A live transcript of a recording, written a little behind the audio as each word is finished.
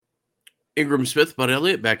Ingram Smith, Bud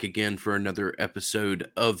Elliott, back again for another episode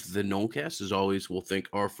of the Nolecast. As always, we'll thank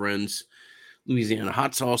our friends Louisiana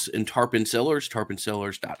Hot Sauce and Tarpon Cellars.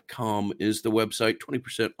 TarponCellars.com is the website.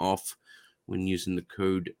 20% off when using the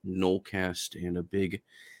code Nolecast. And a big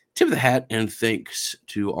tip of the hat and thanks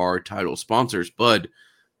to our title sponsors. Bud,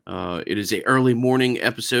 it is a early morning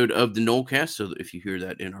episode of the Nolecast, so if you hear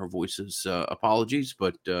that in our voices, apologies,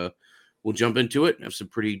 but we'll jump into it. Have some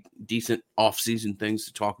pretty decent off-season things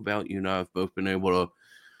to talk about. You and I have both been able to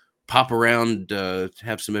pop around, to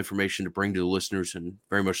have some information to bring to the listeners, and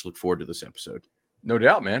very much look forward to this episode. No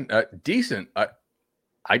doubt, man. Decent.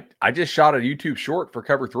 I just shot a YouTube short for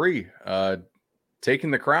Cover 3,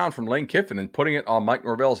 taking the crown from Lane Kiffin and putting it on Mike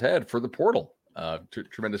Norvell's head for the portal.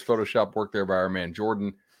 Tremendous Photoshop work there by our man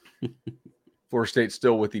Jordan. Florida State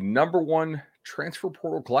still with the number one transfer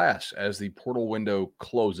portal class as the portal window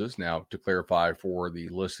closes. Now, to clarify for the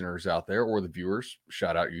listeners out there or the viewers,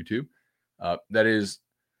 shout out YouTube. That is,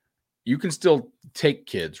 you can still take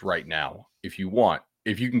kids right now if you want,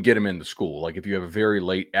 if you can get them into school. Like if you have a very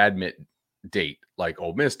late admit date, like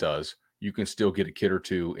Ole Miss does, you can still get a kid or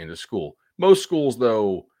two into school. Most schools,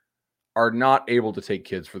 though, are not able to take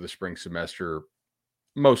kids for the spring semester.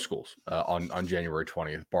 Most schools on January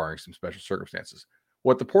 20th, barring some special circumstances.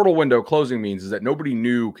 What the portal window closing means is that nobody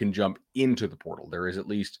new can jump into the portal. There is at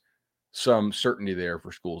least some certainty there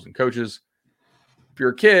for schools and coaches. If you're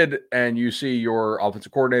a kid and you see your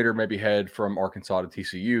offensive coordinator maybe head from Arkansas to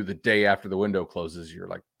TCU the day after the window closes, you're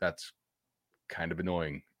like, that's kind of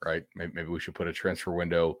annoying, right? Maybe we should put a transfer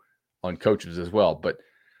window on coaches as well. But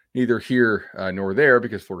neither here nor there,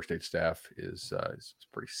 because Florida State staff is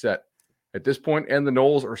pretty set at this point, and the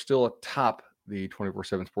Noles are still atop the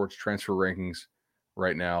 24/7 Sports transfer rankings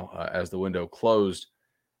right now as the window closed.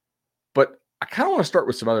 But I kind of want to start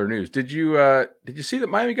with some other news. Did you see that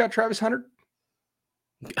Miami got Travis Hunter?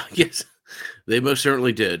 Yes, they most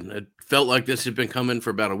certainly did. It felt like this had been coming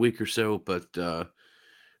for about a week or so, but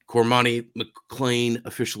Cormani McClain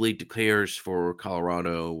officially declares for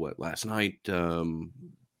Colorado last night.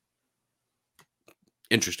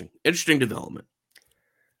 Interesting development.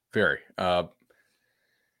 Very. I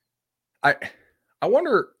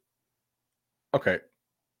wonder. Okay,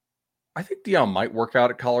 I think Dion might work out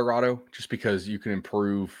at Colorado just because you can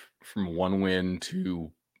improve from one win to,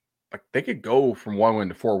 like, they could go from one win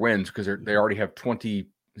to 4 wins because they already have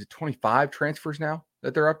 25 transfers now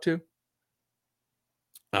that they're up to.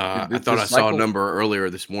 I thought I saw a number earlier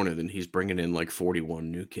this morning that he's bringing in like 41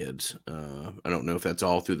 new kids. I don't know if that's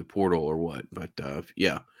all through the portal or what, but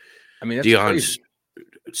yeah. I mean, that's Dion's crazy.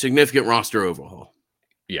 Significant roster overhaul.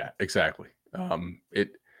 Yeah, exactly.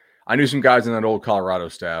 I knew some guys in that old Colorado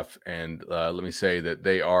staff, and let me say that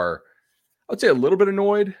they are, I would say, a little bit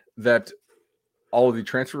annoyed that all of the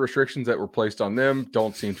transfer restrictions that were placed on them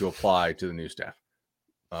don't seem to apply to the new staff.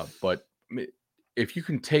 But if you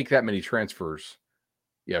can take that many transfers,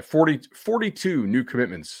 42 new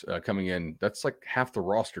commitments coming in, that's like half the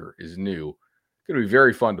roster is new. It's going to be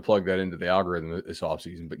very fun to plug that into the algorithm this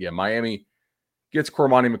offseason. But yeah, Miami gets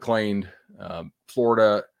Cormani McClain.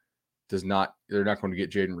 Florida they're not going to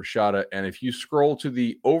get Jaden Rashada. And if you scroll to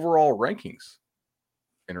the overall rankings,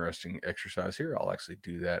 interesting exercise here. I'll actually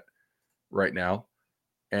do that right now.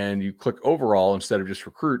 And you click overall instead of just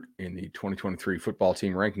recruit in the 2023 football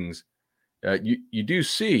team rankings. You do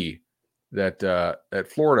see that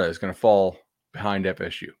Florida is going to fall behind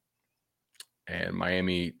FSU, and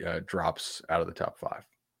Miami drops out of the top 5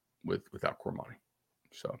 without Cormani.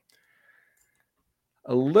 So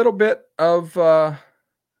a little bit of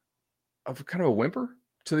kind of a whimper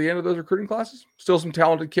to the end of those recruiting classes. Still some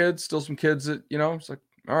talented kids, still some kids that, it's like,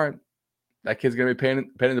 all right, that kid's going to be pain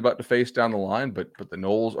in the butt to face down the line, but the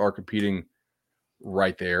Noles are competing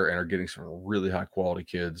right there and are getting some really high quality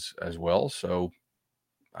kids as well. So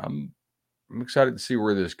I'm excited to see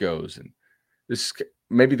where this goes. And this is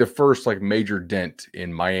maybe the first like major dent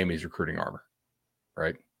in Miami's recruiting armor,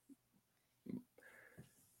 right?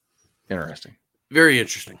 Interesting. Very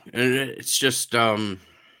interesting. And it's just, how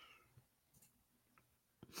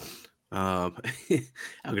can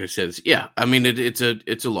I say this? Yeah, I mean it's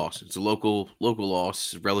a loss. It's a local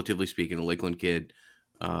loss, relatively speaking. A Lakeland kid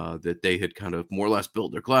that they had kind of more or less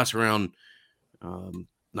built their class around.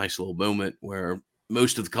 Nice little moment where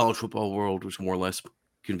most of the college football world was more or less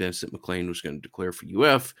convinced that McClain was going to declare for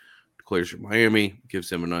UF, declares for Miami, gives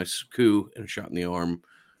them a nice coup and a shot in the arm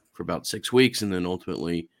for about 6 weeks, and then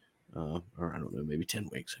ultimately, or I don't know, maybe 10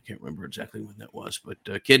 weeks. I can't remember exactly when that was, but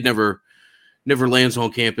kid never lands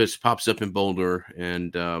on campus, pops up in Boulder,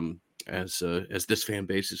 and as this fan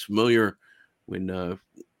base is familiar, when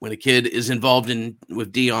a kid is involved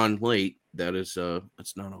with Dion late, that's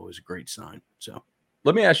not always a great sign. So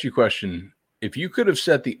let me ask you a question. If you could have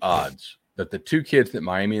set the odds that the two kids that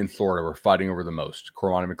Miami and Florida were fighting over the most,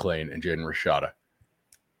 Cormani McClain and Jaden Rashada,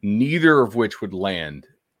 neither of which would land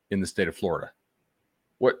in the state of Florida,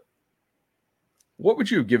 what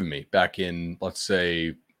would you have given me back in, let's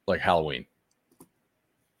say, like Halloween?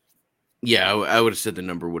 yeah, I would have said the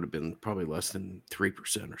number would have been probably less than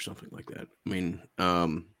 3% or something like that. I mean,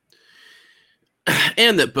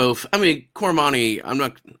 and that both. I mean, Cormani. I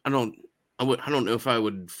don't know if I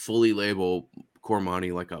would fully label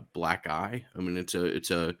Cormani like a black eye. I mean, it's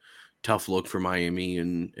a tough look for Miami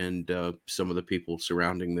and some of the people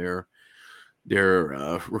surrounding their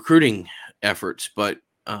recruiting efforts. But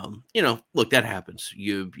look, that happens.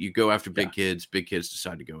 You go after big kids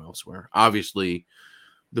decide to go elsewhere. Obviously,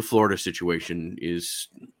 the Florida situation is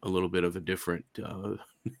a little bit of a different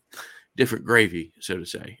gravy, so to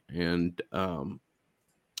say, and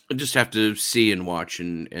I just have to see and watch,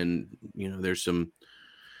 and there's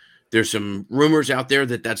some rumors out there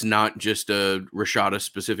that that's not just a Rashada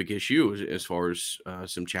specific issue as far as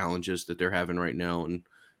some challenges that they're having right now, and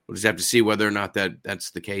we'll just have to see whether or not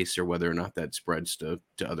that's the case or whether or not that spreads to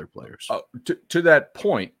other players. To that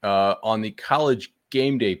point, on the College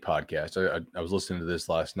Game Day podcast, I was listening to this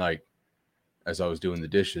last night as I was doing the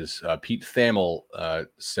dishes. Pete Thamel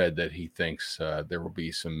said that he thinks there will be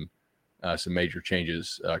some major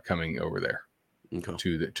changes coming over there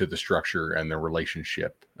to the structure and the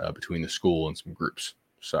relationship between the school and some groups.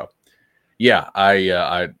 So, yeah,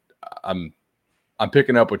 I'm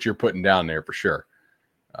picking up what you're putting down there for sure.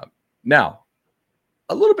 Now,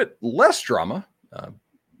 a little bit less drama.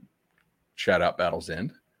 Shout out Battle's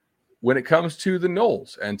End when it comes to the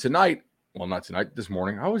Noles. And tonight, well, not tonight, this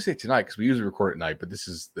morning. I always say tonight because we usually record at night, but this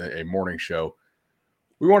is a morning show.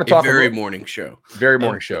 We want to talk about morning show. Very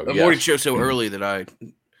morning show. A morning show so early that I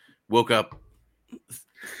woke up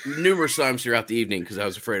numerous times throughout the evening because I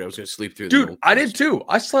was afraid I was going to sleep through. Dude, I did too.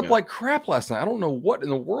 I slept like crap last night. I don't know what in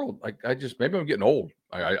the world. I just maybe I'm getting old.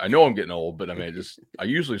 I know I'm getting old, but I mean, I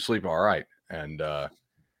usually sleep all right. And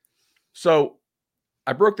so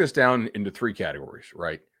I broke this down into 3 categories,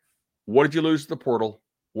 right? What did you lose to the portal?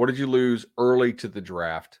 What did you lose early to the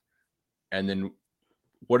draft? And then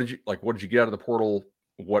what did you get out of the portal?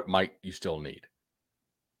 What might you still need?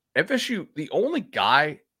 FSU, the only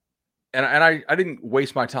guy, and I didn't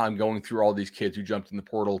waste my time going through all these kids who jumped in the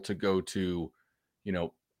portal to go to,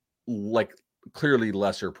 like clearly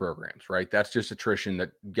lesser programs, right? That's just attrition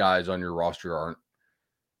that guys on your roster aren't.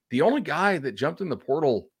 The only guy that jumped in the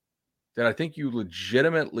portal that I think you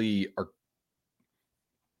legitimately are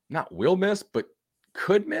not will miss, but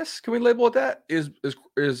could miss, can we label it that, is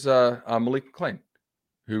Malik McClain,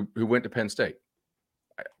 who went to Penn State.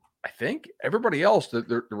 I think everybody else,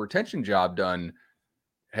 the retention job done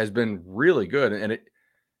has been really good. And it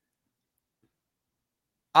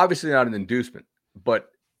obviously not an inducement,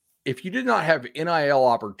 but if you did not have NIL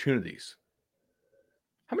opportunities,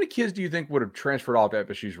 how many kids do you think would have transferred off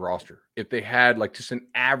FSU's roster if they had like just an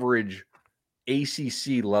average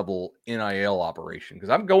ACC level NIL operation?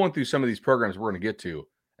 Because I'm going through some of these programs we're going to get to,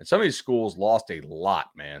 and some of these schools lost a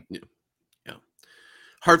lot, man. Yeah.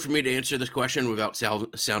 Hard for me to answer this question without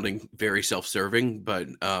sounding very self-serving, but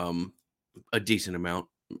a decent amount.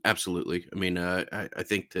 Absolutely. I mean, I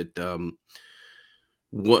think that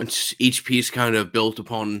once each piece kind of built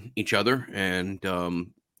upon each other and,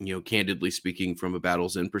 candidly speaking from a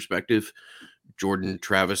Battle's End perspective, Jordan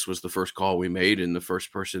Travis was the first call we made and the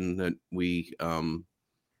first person that we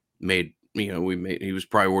made, he was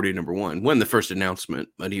priority number 1 when the first announcement,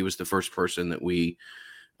 but he was the first person that we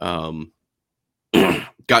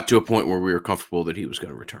got to a point where we were comfortable that he was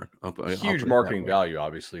going to return. Huge marketing value,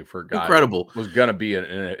 obviously, for a guy. Incredible. Was going to be an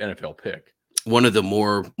NFL pick. One of the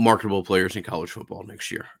more marketable players in college football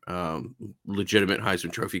next year. Legitimate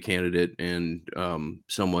Heisman Trophy candidate and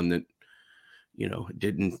someone that,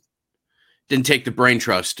 didn't take the brain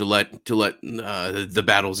trust to let the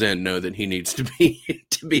Battle's End know that he needs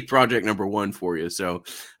to be project number 1 for you. So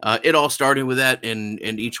it all started with that, and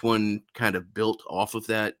each one kind of built off of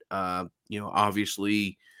that.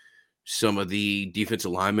 Obviously, some of the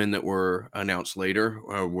defensive linemen that were announced later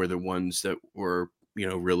were the ones that were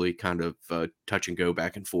really kind of touch and go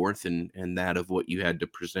back and forth, and that of what you had to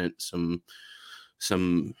present some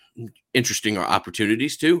interesting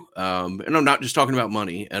opportunities to. And I'm not just talking about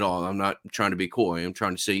money at all. I'm not trying to be coy. I'm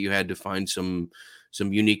trying to say you had to find some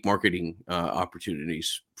unique marketing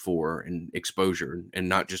opportunities for and exposure, and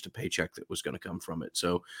not just a paycheck that was going to come from it.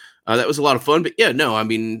 So that was a lot of fun. But yeah, no, I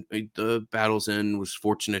mean, the Battle's End was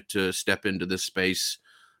fortunate to step into this space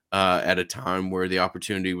at a time where the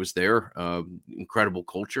opportunity was there. Incredible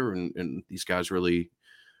culture, and these guys really,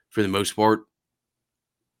 for the most part,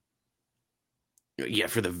 yeah,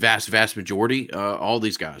 for the vast majority, all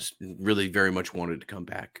these guys really very much wanted to come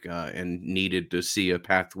back and needed to see a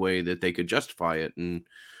pathway that they could justify it. And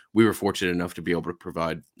we were fortunate enough to be able to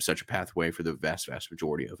provide such a pathway for the vast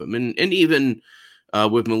majority of them. And even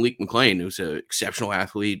with Malik McClain, who's an exceptional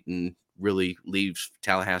athlete and really leaves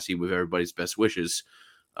Tallahassee with everybody's best wishes.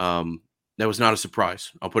 That was not a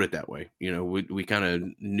surprise. I'll put it that way. We kind of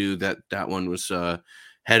knew that one was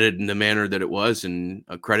headed in the manner that it was, and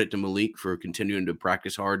a credit to Malik for continuing to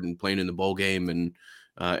practice hard and playing in the bowl game and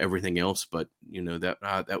everything else. But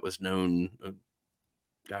that was known,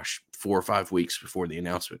 4 or 5 weeks before the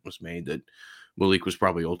announcement was made that Malik was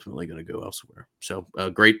probably ultimately going to go elsewhere. So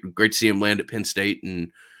great to see him land at Penn State,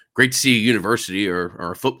 and great to see a university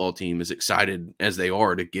or a football team as excited as they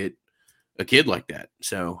are to get a kid like that.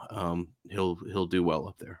 So he'll do well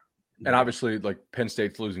up there. And obviously, like, Penn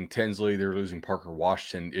State's losing Tinsley, they're losing Parker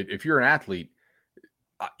Washington. If you're an athlete,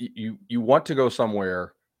 you want to go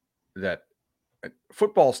somewhere that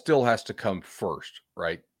football still has to come first,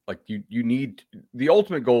 right? Like, you need, the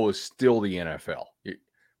ultimate goal is still the NFL.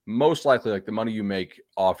 Most likely, like, the money you make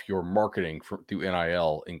off your marketing through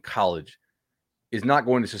NIL in college is not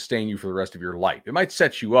going to sustain you for the rest of your life. It might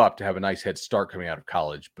set you up to have a nice head start coming out of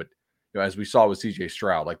college, but as we saw with CJ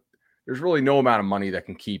Stroud, like, there's really no amount of money that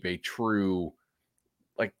can keep a true,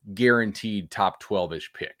 like, guaranteed top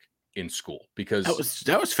 12-ish pick in school, because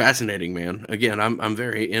that was fascinating, man. Again, I'm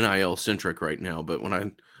very NIL centric right now, but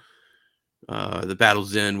when the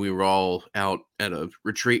battle's in, we were all out at a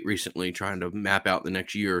retreat recently trying to map out the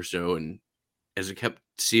next year or so, and as I kept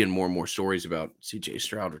seeing more and more stories about CJ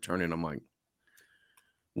Stroud returning, I'm like,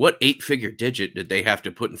 what 8-figure digit did they have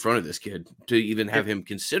to put in front of this kid to even have him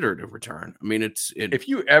considered a return? I mean, if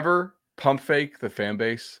you ever pump fake the fan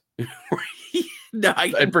base no,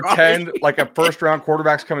 and pretend like a first round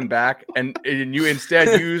quarterback's coming back, and you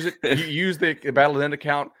instead use the Battle of the End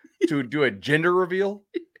account to do a gender reveal,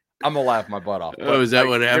 I'm gonna laugh my butt off. Oh, is that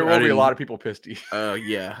what happened? There will be a lot of people pissed.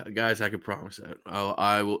 Yeah, guys, I can promise that.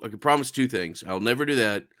 I can promise 2 things. I'll never do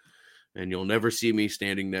that. And you'll never see me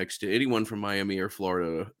standing next to anyone from Miami or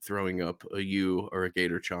Florida throwing up a U or a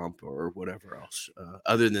Gator Chomp or whatever else.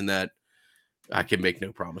 Other than that, I can make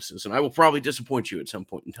no promises. And I will probably disappoint you at some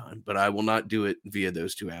point in time, but I will not do it via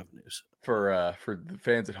those 2 avenues. For the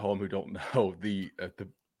fans at home who don't know, the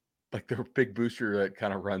big booster that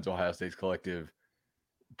kind of runs Ohio State's collective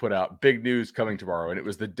put out big news coming tomorrow. And it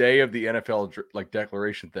was the day of the NFL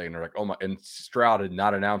declaration thing. And they're like, oh my, and Stroud had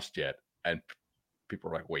not announced yet. And people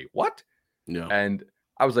were like, wait, what? No. And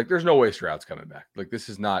I was like, there's no way Stroud's coming back. Like, this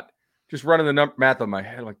is not just running the math on my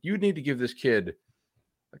head. Like, you need to give this kid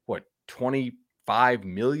like what, 25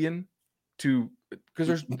 million to,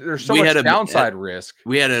 because there's so much downside risk.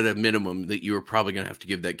 We had at a minimum that you were probably going to have to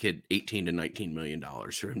give that kid $18 to $19 million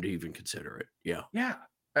for him to even consider it. Yeah. Yeah.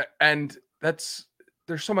 And there's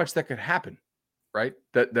so much that could happen, right?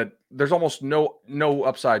 That there's almost no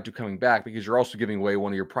upside to coming back, because you're also giving away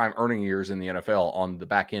one of your prime earning years in the NFL on the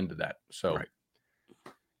back end of that. So, right.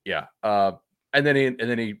 Yeah. And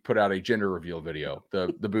then he put out a gender reveal video, the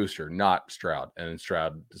booster, not Stroud. And then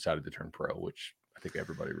Stroud decided to turn pro, which I think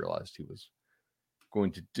everybody realized he was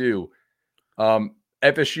going to do.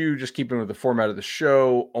 FSU, just keeping with the format of the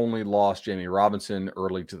show, only lost Jamie Robinson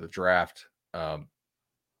early to the draft.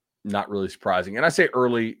 Not really surprising. And I say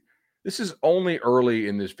early, this is only early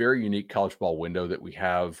in this very unique college football window that we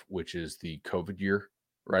have, which is the COVID year,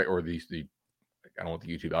 right? Or the I don't want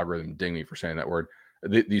the YouTube algorithm to ding me for saying that word.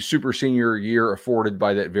 The super senior year afforded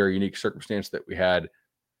by that very unique circumstance that we had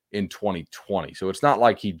in 2020. So it's not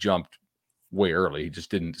like he jumped way early. He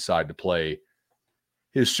just didn't decide to play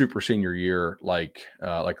his super senior year like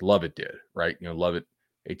Lovett did, right? Lovett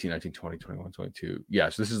 18, 19, 20, 21, 22. Yeah,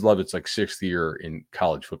 so this is Lovett's like 6th year in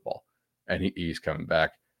college football, and he's coming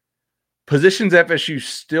back. Positions FSU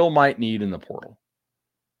still might need in the portal.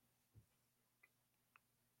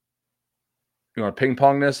 You want to ping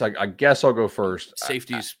pong this? I guess I'll go first.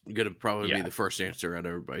 Safety's going to probably be the first answer out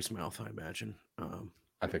of everybody's mouth, I imagine.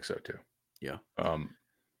 I think so too. Yeah.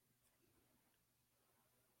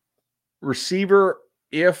 Receiver,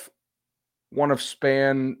 if one of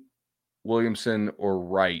Spann, Williamson, or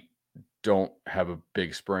Wright don't have a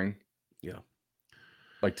big spring. Yeah.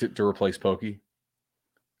 Like to replace Pokey,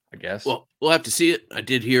 I guess. Well, we'll have to see it. I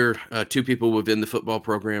did hear 2 people within the football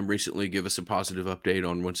program recently give us a positive update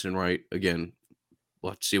on Winston Wright. Again,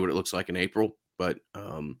 we'll have to see what it looks like in April, but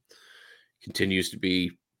continues to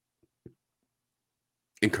be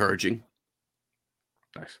encouraging.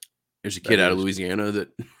 Nice. There's a kid out of Louisiana that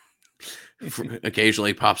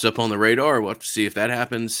occasionally pops up on the radar. We'll have to see if that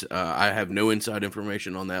happens. I have no inside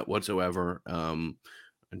information on that whatsoever.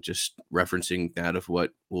 Just referencing that of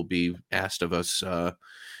what will be asked of us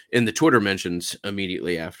in the Twitter mentions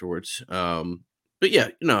immediately afterwards. But yeah,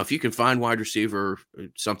 if you can find wide receiver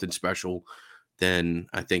something special, then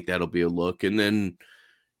I think that'll be a look. And then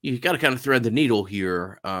you got to kind of thread the needle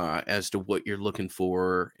here as to what you're looking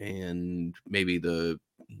for, and maybe the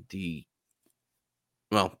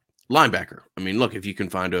linebacker. I mean, look, if you can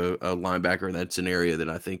find a linebacker, that's an area that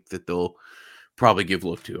I think that they'll probably give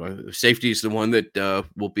look to. Safety is the one that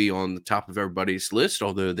will be on the top of everybody's list,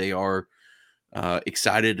 although they are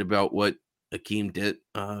excited about what Akeem Dent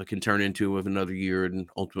can turn into with another year, and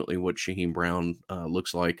ultimately what Shaheem Brown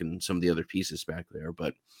looks like, and some of the other pieces back there.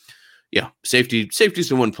 But yeah, safety is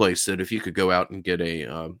the one place that if you could go out and get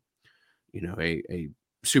a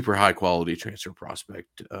super high quality transfer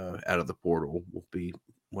prospect out of the portal, will be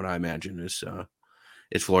what I imagine is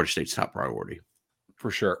Florida State's top priority.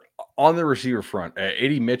 For sure. On the receiver front,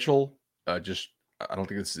 A.D. Mitchell, I don't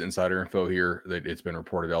think this is insider info here, that it's been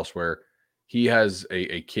reported elsewhere. He has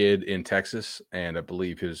a kid in Texas, and I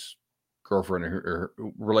believe his girlfriend or her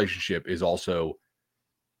relationship is also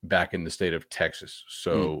back in the state of Texas.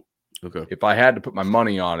 So okay, if I had to put my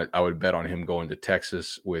money on it, I would bet on him going to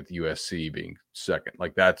Texas with USC being second.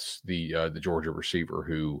 Like, that's the Georgia receiver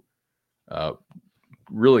who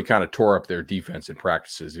really kind of tore up their defense in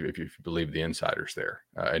practices, if you believe the insiders there,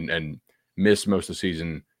 and missed most of the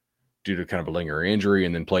season due to kind of a lingering injury,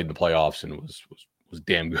 and then played in the playoffs and was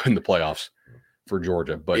damn good in the playoffs for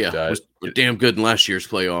Georgia. But was damn good in last year's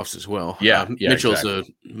playoffs as well. Yeah, Mitchell's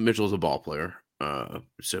exactly. a ball player.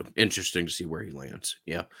 So interesting to see where he lands.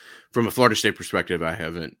 Yeah, from a Florida State perspective, I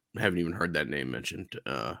haven't even heard that name mentioned.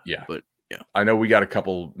 But yeah, I know we got a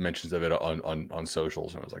couple mentions of it on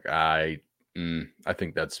socials, and I was like, I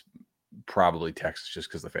think that's probably Texas, just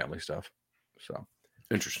because of the family stuff. So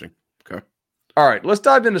interesting. Okay. All right, let's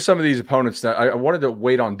dive into some of these opponents. That I wanted to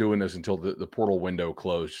wait on doing this until the portal window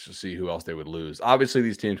closed to see who else they would lose. Obviously,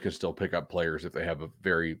 these teams can still pick up players if they have a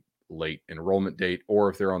very late enrollment date, or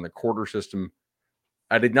if they're on the quarter system.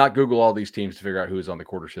 I did not Google all these teams to figure out who is on the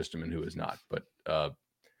quarter system and who is not. But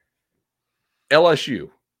LSU,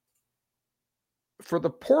 for the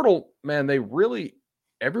portal, man,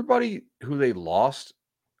 everybody who they lost,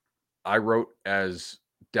 I wrote as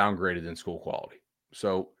downgraded in school quality.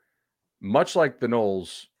 So much like the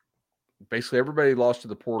Noles, basically everybody lost to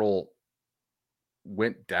the portal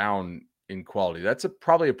went down in quality. That's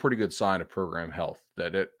probably a pretty good sign of program health,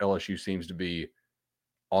 that LSU seems to be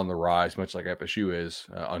on the rise, much like FSU is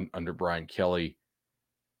under Brian Kelly.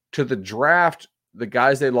 To the draft, the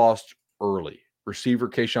guys they lost early: receiver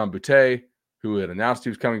Keyshawn Butte, who had announced he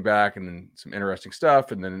was coming back, and then some interesting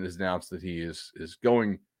stuff, and then it is announced that he is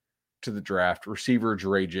going to the draft. Receiver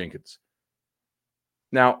Jeray Jenkins.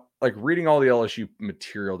 Now, like, reading all the LSU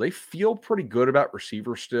material, they feel pretty good about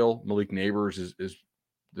receivers still. Malik Neighbors is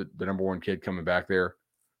the number one kid coming back there,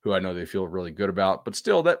 who I know they feel really good about. But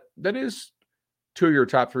still, that is two of your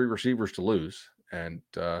top three receivers to lose, and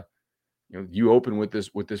you open with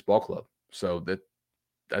this ball club, so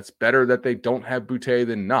that's better that they don't have Butte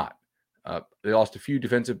than not. They lost a few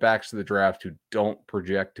defensive backs to the draft who don't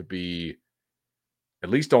project to be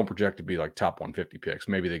like top 150 picks.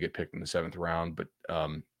 Maybe they get picked in the 7th round, but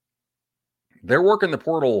their work in the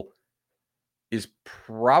portal is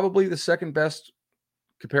probably the second best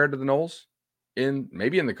compared to the Noles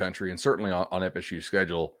maybe in the country, and certainly on FSU's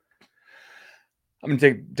schedule. I'm going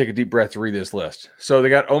to take a deep breath to read this list. So they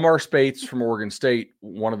got Omar Spates from Oregon State,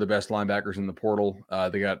 one of the best linebackers in the portal.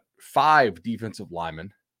 They got 5 defensive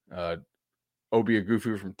linemen. Obi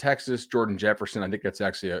Agufu from Texas, Jordan Jefferson. I think that's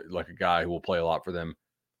actually a guy who will play a lot for them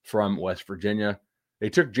from West Virginia.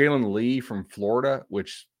 They took Jalen Lee from Florida,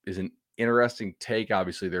 which is an interesting take.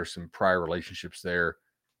 Obviously, there's some prior relationships there.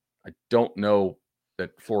 I don't know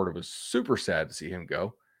that Florida was super sad to see him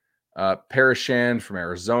go. Paris Shand from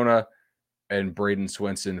Arizona, and Braden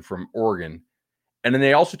Swenson from Oregon. And then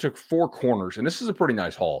they also took 4 corners, and this is a pretty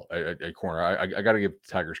nice haul, a corner. I got to give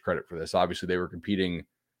the Tigers credit for this. Obviously, they were competing.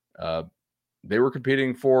 They were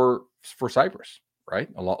competing for Cyprus, right?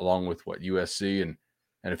 Along with USC and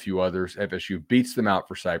a few others. FSU beats them out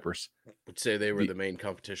for Cyprus. I would say they were the main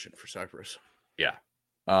competition for Cyprus. Yeah.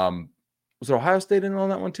 Was Ohio State in on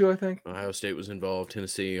that one too, I think? Ohio State was involved.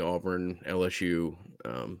 Tennessee, Auburn, LSU.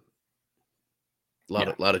 A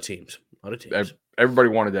lot of teams. Everybody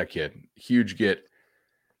wanted that kid. Huge get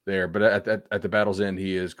there. But at the battle's end,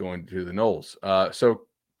 he is going to the Noles. So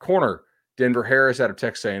corner, Denver Harris out of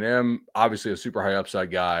Texas A&M, obviously a super high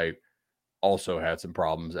upside guy. also had some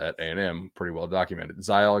problems at A&M, pretty well documented.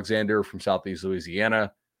 Zy Alexander from Southeast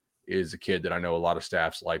Louisiana is a kid that I know a lot of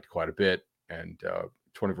staffs liked quite a bit, and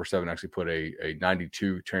 24/7 actually put a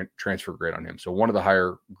 92 transfer grade on him. So one of the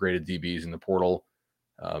higher graded DBs in the portal.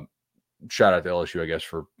 Shout out to LSU, I guess,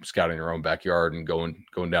 for scouting their own backyard and going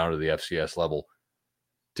down to the FCS level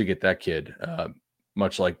to get that kid,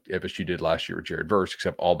 much like FSU did last year with Jared Verse,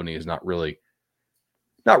 except Albany is not really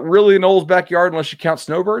an Noles backyard unless you count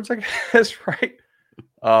snowbirds, I guess, right?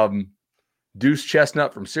 Deuce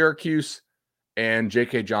Chestnut from Syracuse and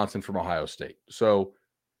J.K. Johnson from Ohio State. So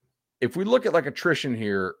if we look at like attrition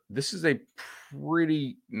here, this is a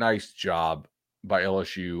pretty nice job by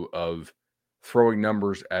LSU of throwing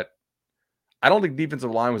numbers at. I don't think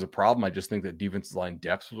defensive line was a problem. I just think that defensive line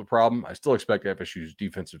depth was a problem. I still expect FSU's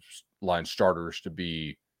defensive line starters to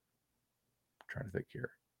be, I'm trying to think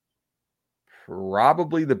here,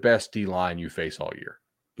 probably the best D line you face all year,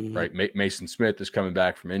 right? Mason Smith is coming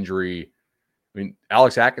back from injury. I mean,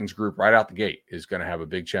 Alex Atkins' group right out the gate is going to have a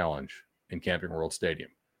big challenge in Camping World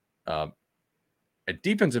Stadium. At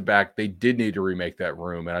defensive back, they did need to remake that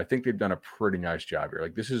room, and I think they've done a pretty nice job here.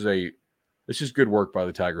 Like this is good work by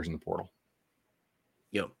the Tigers in the portal.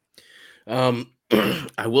 Yep.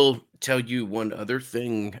 I will tell you one other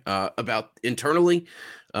thing about internally,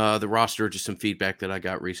 the roster, just some feedback that I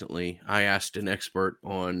got recently. I asked an expert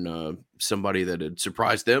on somebody that had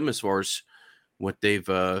surprised them as far as what they've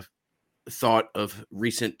thought of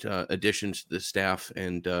recent additions to the staff,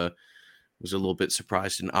 and was a little bit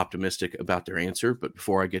surprised and optimistic about their answer. But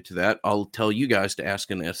before I get to that, I'll tell you guys to ask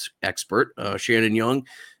an expert, Shannon Young,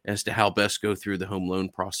 as to how best go through the home loan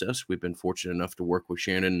process. We've been fortunate enough to work with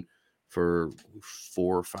Shannon for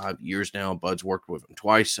 4 or 5 years now. Bud's worked with him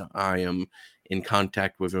twice. I am in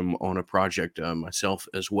contact with him on a project myself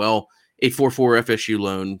as well. 844 FSU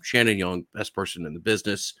loan. Shannon Young, best person in the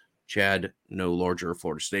business. Chad, no larger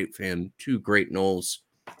Florida State fan. 2 great Noles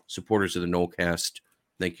supporters of the Nolecast.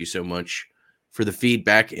 Thank you so much for the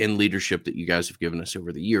feedback and leadership that you guys have given us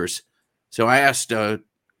over the years. So I asked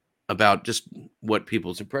about just what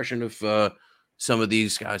people's impression of some of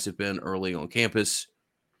these guys have been early on campus.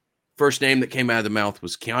 First name that came out of the mouth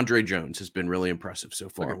was Keandre Jones. Has been really impressive so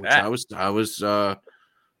far, which I was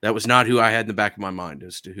that was not who I had in the back of my mind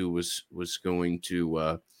as to who was going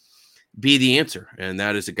to be the answer. And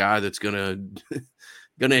that is a guy that's going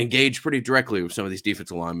to engage pretty directly with some of these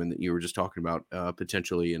defensive linemen that you were just talking about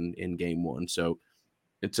potentially in game one. So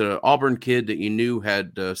it's an Auburn kid that you knew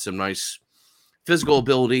had some nice physical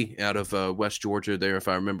ability out of West Georgia there, if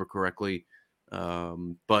I remember correctly.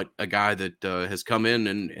 But a guy that has come in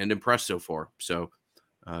and impressed so far. So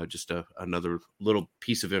just another little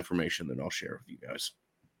piece of information that I'll share with you guys.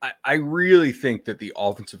 I really think that the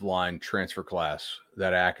offensive line transfer class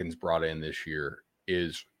that Atkins brought in this year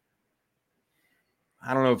is,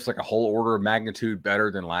 I don't know if it's like a whole order of magnitude better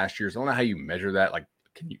than last year's. I don't know how you measure that. Like,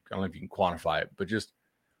 I don't know if you can quantify it, but just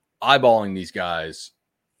eyeballing these guys,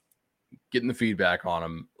 getting the feedback on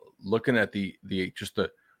them, looking at the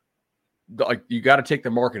like, you got to take the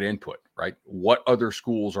market input, right? What other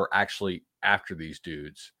schools are actually after these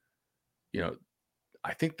dudes? You know,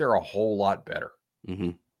 I think they're a whole lot better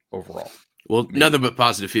overall. Well, nothing but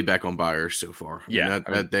positive feedback on Byers so far.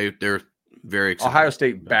 They're very excited. Ohio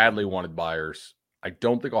State badly wanted Byers. I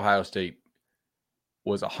don't think Ohio State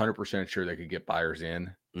was 100% sure they could get Byers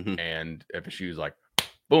in, and FSU's like,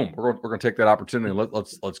 boom, we're going to take that opportunity and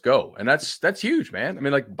let's go. And that's huge, man. I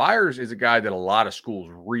mean, like, Byers is a guy that a lot of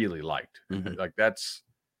schools really liked. Like, that's,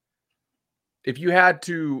 if you had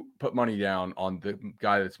to put money down on the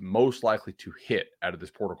guy that's most likely to hit out of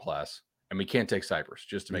this portal class, and we can't take Cypress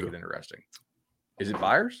just to make it interesting, is it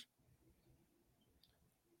Byers?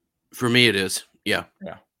 For me, it is. Yeah,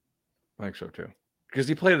 I think so too. Because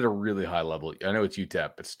he played at a really high level. I know it's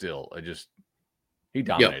UTEP, but still, he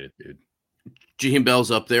dominated, dude. Jaheim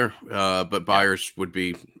Bell's up there, but Byers would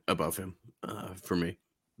be above him for me.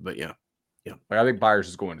 But yeah. Like, I think Byers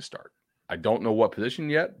is going to start. I don't know what position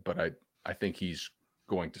yet, but I think he's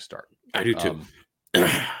going to start. I do too.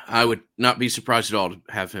 I would not be surprised at all to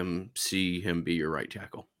have see him be your right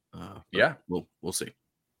tackle. We'll see.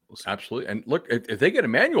 Absolutely. And look, if they get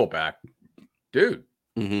Emmanuel back, dude,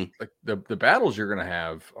 like the battles you're going to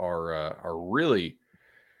have are really,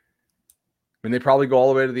 I mean, they probably go all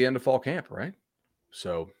the way to the end of fall camp, right?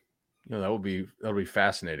 So, that'll be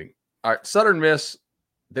fascinating. All right, Southern Miss,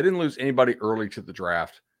 they didn't lose anybody early to the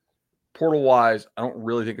draft. Portal wise, I don't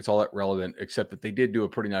really think it's all that relevant, except that they did do a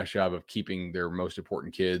pretty nice job of keeping their most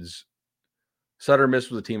important kids. Southern Miss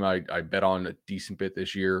was a team I bet on a decent bit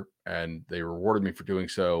this year, and they rewarded me for doing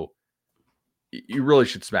so. you really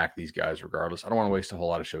should smack these guys regardless. I don't want to waste a whole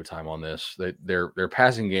lot of showtime on this. Their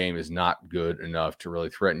passing game is not good enough to really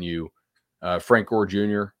threaten you. Frank Gore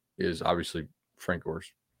Jr. is obviously Frank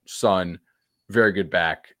Gore's son, very good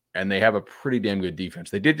back, and they have a pretty damn good defense.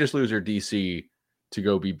 They did just lose their DC to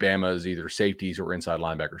go be Bama's either safeties or inside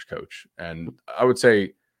linebackers coach. And I would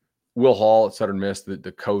say Will Hall at Southern Miss,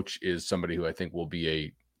 the coach, is somebody who I think will be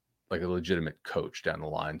a legitimate coach down the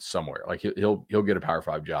line somewhere. Like he'll get a Power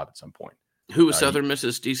 5 job at some point. Who was Southern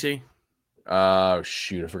Miss's DC?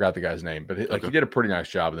 Shoot, I forgot the guy's name, but he did a pretty nice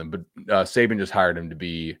job with him. But Saban just hired him to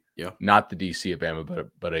be not the DC at Bama,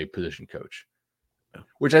 but a position coach,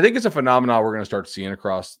 which I think is a phenomenon we're going to start seeing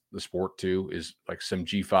across the sport too. Is like some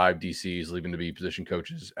G5 DCs leaving to be position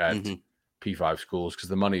coaches at P5 schools because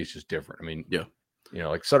the money is just different. I mean,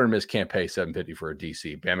 like Southern Miss can't pay $750 for a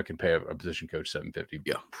DC. Bama can pay a position coach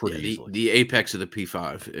 $750. Pretty easily. The apex of the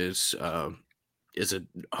P5 is a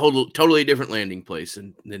totally different landing place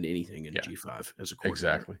than anything in G5 as a coordinator.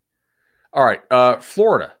 Exactly. All right,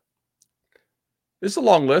 Florida. This is a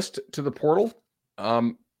long list to the portal.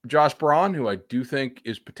 Josh Braun, who I do think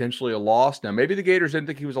is potentially a loss. Now, maybe the Gators didn't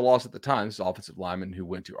think he was a loss at the time. This is offensive lineman who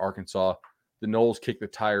went to Arkansas. The Noles kicked the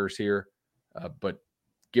tires here. But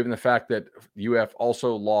given the fact that UF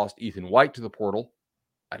also lost Ethan White to the portal,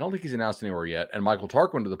 I don't think he's announced anywhere yet. And Michael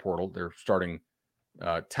Tarquin to the portal. They're starting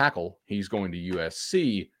tackle. He's going to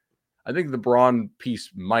USC. I think the Braun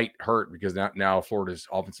piece might hurt because now Florida's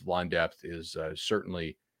offensive line depth is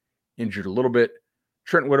certainly injured a little bit.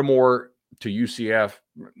 Trent Whittemore to UCF,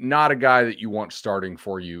 not a guy that you want starting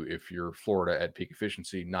for you if you're Florida at peak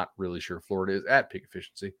efficiency. Not really sure Florida is at peak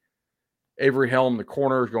efficiency. Avery Helm, the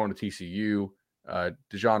corner, is going to TCU.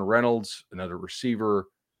 Dejon Reynolds, another receiver,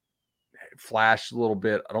 flashed a little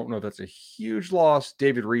bit. I don't know if that's a huge loss.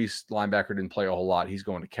 David Reese, linebacker, didn't play a whole lot. He's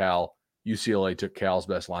going to Cal. UCLA took Cal's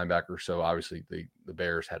best linebacker, so obviously the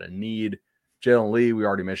Bears had a need. Jalen Lee, we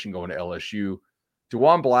already mentioned, going to LSU.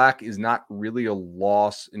 DeJuan Black is not really a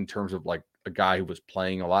loss in terms of like a guy who was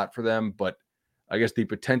playing a lot for them, but I guess the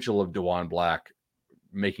potential of DeJuan Black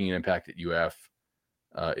making an impact at UF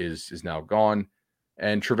is now gone.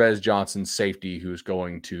 And Trevez Johnson, safety, who's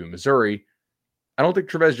going to Missouri. I don't think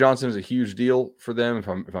Trevez Johnson is a huge deal for them if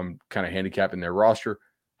I'm kind of handicapping their roster.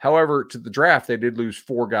 However, to the draft, they did lose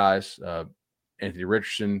 4 guys. Anthony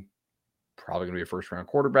Richardson, probably going to be a first-round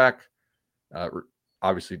quarterback.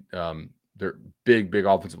 Obviously, they're big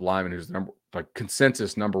offensive lineman who's the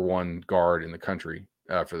consensus number 1 guard in the country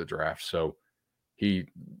for the draft. So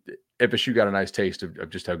FSU got a nice taste of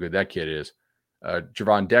just how good that kid is.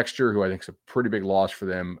 Javon Dexter, who I think is a pretty big loss for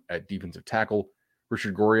them at defensive tackle.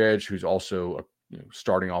 Richard Goriage, who's also a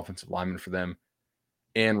starting offensive lineman for them.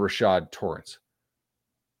 And Rashad Torrance.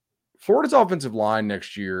 Florida's offensive line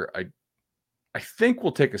next year, I think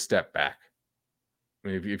will take a step back. I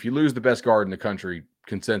mean, if you lose the best guard in the country,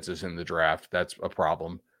 consensus in the draft, that's a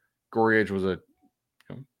problem. Goriage was a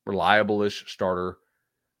reliable-ish starter.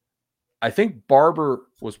 I think Barber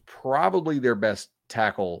was probably their best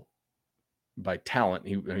tackle by talent.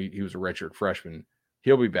 He was a redshirt freshman.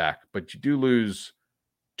 He'll be back, but you do lose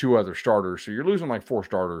 2 other starters. So you're losing like 4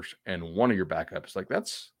 starters and 1 of your backups. Like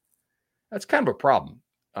that's kind of a problem.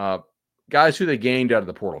 Guys who they gained out of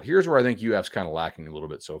the portal. Here's where I think UF's kind of lacking a little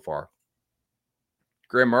bit so far.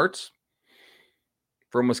 Graham Mertz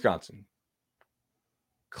from Wisconsin.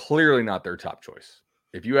 Clearly not their top choice.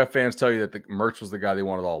 If UF fans tell you that Mertz was the guy they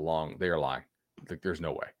wanted all along, they are lying. Like there's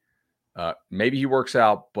no way. Maybe he works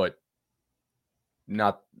out, but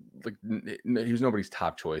not like he was nobody's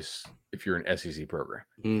top choice if you're an SEC program.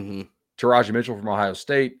 Mm-hmm. Taraji Mitchell from Ohio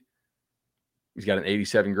State. He's got an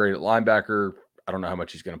 87 grade at linebacker. I don't know how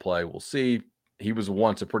much he's going to play. We'll see. He was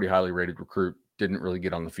once a pretty highly rated recruit. Didn't really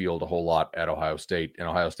get on the field a whole lot at Ohio State. And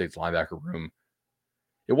Ohio State's linebacker room,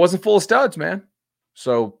 it wasn't full of studs, man.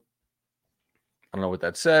 So I don't know what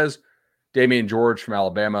that says. Damian George from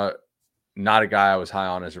Alabama, not a guy I was high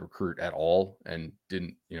on as a recruit at all. And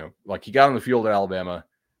didn't, he got on the field at Alabama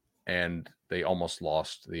and they almost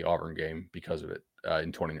lost the Auburn game because of it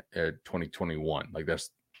in 2021. Like that's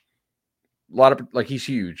a lot of, he's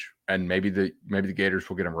huge. And maybe the Gators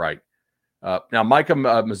will get him right. Now, Micah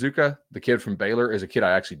Mazuka, the kid from Baylor, is a kid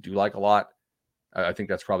I actually do like a lot. I think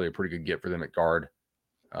that's probably a pretty good get for them at guard.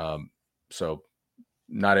 So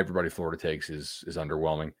not everybody Florida takes is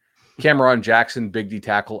underwhelming. Cameron Jackson, big D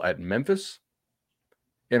tackle at Memphis.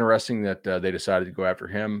 Interesting that they decided to go after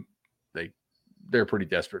him. They're pretty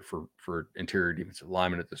desperate for interior defensive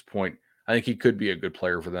linemen at this point. I think he could be a good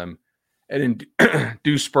player for them. And then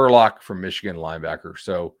Deuce Spurlock from Michigan, linebacker.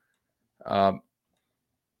 So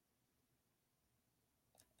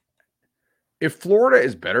if Florida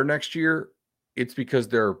is better next year, it's because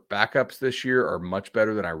their backups this year are much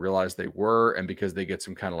better than I realized they were, and because they get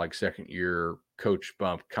some kind of like second year coach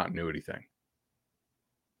bump continuity thing,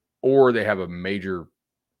 or they have a major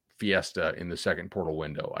fiesta in the second portal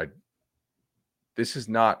window. This is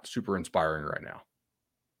not super inspiring right now.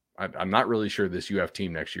 I'm not really sure this UF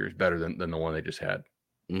team next year is better than the one they just had.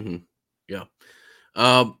 Mm-hmm. Yeah.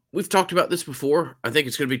 We've talked about this before. I think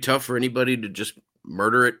it's going to be tough for anybody to just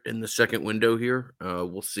murder it in the second window here.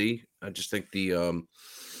 We'll see. I just think the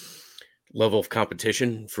level of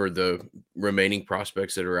competition for the remaining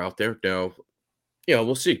prospects that are out there now. Yeah,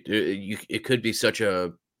 we'll see. It could be such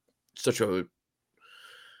a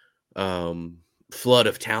um, flood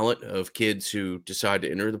of talent of kids who decide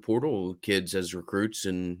to enter the portal. Kids as recruits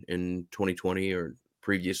in 2020 or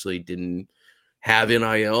previously didn't have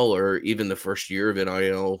NIL, or even the first year of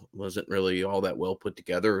NIL wasn't really all that well put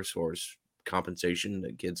together as far as compensation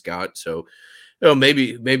that kids got. So,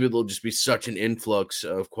 maybe there'll just be such an influx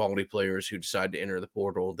of quality players who decide to enter the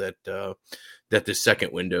portal that that the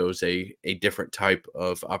second window is a different type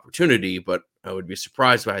of opportunity. But I would be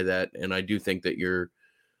surprised by that, and I do think that you're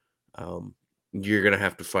going to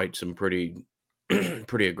have to fight some pretty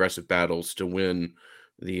pretty aggressive battles to win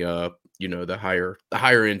the the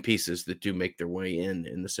higher end pieces that do make their way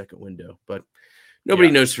in the second window. But nobody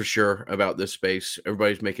Yeah. knows for sure about this space.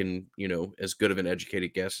 Everybody's making as good of an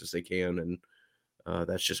educated guess as they can, and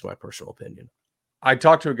that's just my personal opinion. I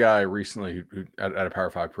talked to a guy recently who at a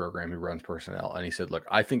Power 5 program who runs personnel, and he said, look,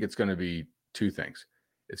 I think it's going to be two things.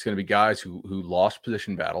 It's going to be guys who lost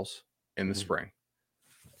position battles in the Mhm. spring.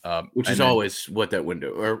 Which is And then always what that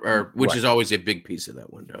window, or which right. is always a big piece of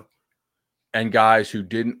that window. And guys who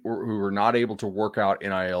didn't or who were not able to work out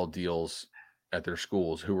NIL deals at their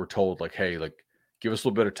schools, who were told like, hey, like give us a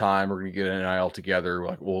little bit of time, we're going to get an NIL together,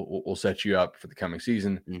 like we'll set you up for the coming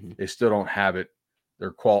season. Mhm. They still don't have it.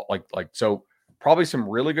 They're so probably some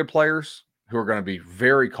really good players who are going to be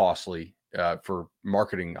very costly for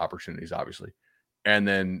marketing opportunities, obviously, and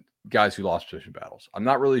then guys who lost position battles. I'm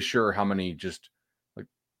not really sure how many just like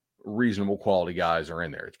reasonable quality guys are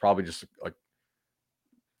in there. It's probably just like,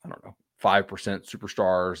 I don't know, 5%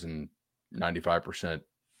 superstars and 95%,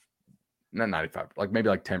 not 95, like maybe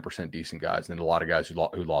like 10% decent guys, and then a lot of guys who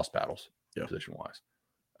lost battles position wise.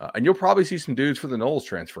 And you'll probably see some dudes for the Knowles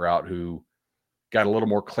transfer out who got a little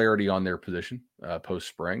more clarity on their position post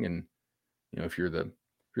spring. And if you're the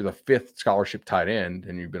fifth scholarship tight end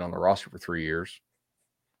and you've been on the roster for 3 years,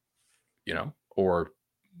 or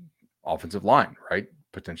offensive line, right,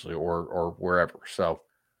 potentially, or wherever. So,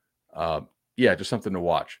 just something to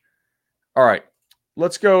watch. All right,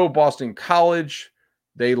 let's go Boston College.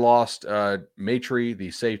 They lost Maitre,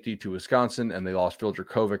 the safety, to Wisconsin, and they lost Phil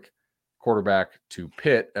Dracovic, quarterback, to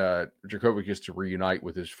Pitt. Dracovic is to reunite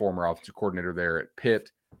with his former offensive coordinator there at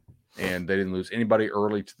Pitt, and they didn't lose anybody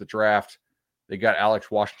early to the draft. They got Alex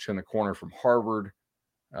Washington, the corner from Harvard,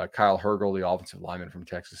 Kyle Hergel, the offensive lineman from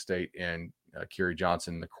Texas State, and Kerry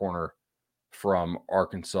Johnson, the corner from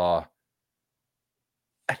Arkansas.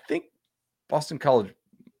 I think Boston College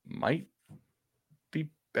might be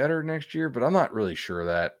better next year, but I'm not really sure of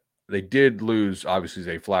that. They did lose, obviously,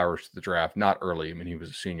 Zay Flowers to the draft, not early. I mean, he was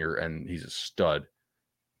a senior and he's a stud.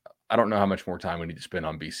 I don't know how much more time we need to spend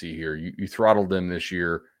on BC here. You throttled them this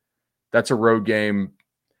year. That's a road game,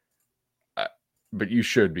 but you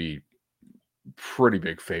should be pretty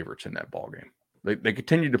big favorites in that ball game. They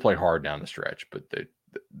continue to play hard down the stretch, but the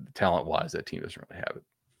talent-wise, that team doesn't really have it.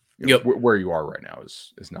 Yep. Where you are right now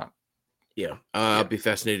is not. Yeah, I'll be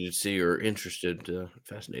fascinated to see, or interested.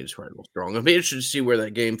 Fascinated is probably a little strong. I'll be interested to see where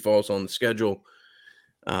that game falls on the schedule.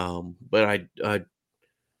 But I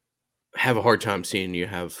have a hard time seeing you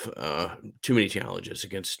have too many challenges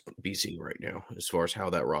against BC right now, as far as how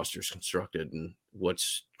that roster is constructed and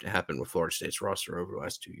what's happened with Florida State's roster over the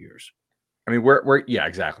last 2 years. I mean, where yeah,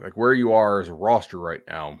 exactly. Like where you are as a roster right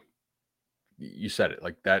now, you said it.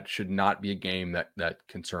 Like that should not be a game that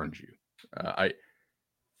concerns you.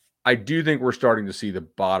 I do think we're starting to see the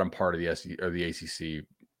bottom part of the SEC or the ACC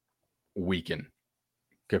weaken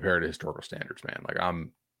compared to historical standards, man. Like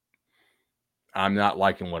I'm not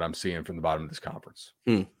liking what I'm seeing from the bottom of this conference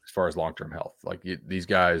as far as long-term health. Like these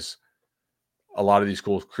guys, a lot of these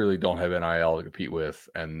schools clearly don't have NIL to compete with,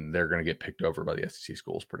 and they're going to get picked over by the SEC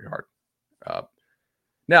schools pretty hard.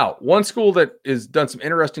 Now, one school that has done some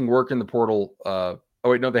interesting work in the portal.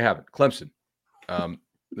 No, they haven't. Clemson.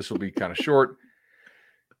 This will be kind of short.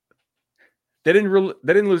 They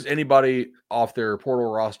didn't lose anybody off their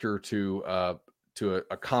portal roster to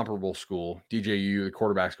a comparable school. DJU, the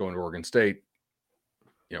quarterback's going to Oregon State.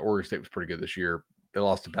 Oregon State was pretty good this year. They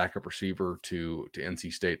lost a backup receiver to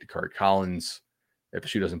NC State, to Curry Collins.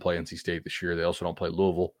 FSU doesn't play NC State this year. They also don't play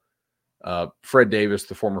Louisville. Fred Davis,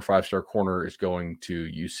 the former 5-star corner, is going to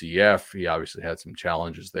UCF. He obviously had some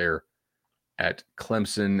challenges there at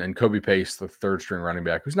Clemson. And Kobe Pace, the 3rd-string running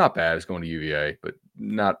back, who's not bad, is going to UVA, but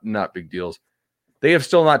not big deals. They have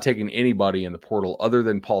still not taken anybody in the portal other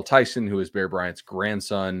than Paul Tyson, who is Bear Bryant's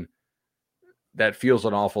grandson. That feels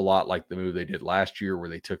an awful lot like the move they did last year where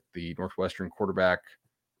they took the Northwestern quarterback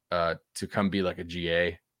to come be like a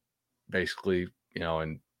GA, basically,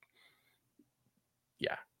 and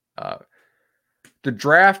yeah. The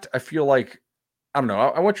draft, I feel like, I don't know.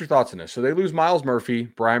 I want your thoughts on this. So they lose Miles Murphy,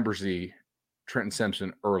 Brian Brzee, Trenton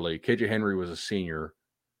Simpson early. KJ Henry was a senior,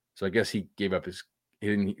 so I guess he gave up he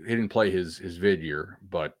didn't play his vid year,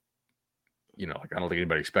 but I don't think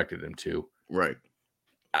anybody expected him to. Right.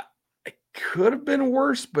 It could have been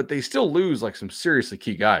worse, but they still lose like some seriously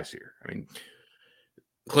key guys here. I mean,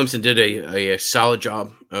 Clemson did a solid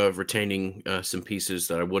job of retaining some pieces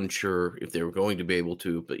that I wasn't sure if they were going to be able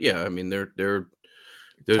to. But yeah, I mean, they're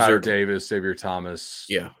Tyler Davis, Xavier Thomas.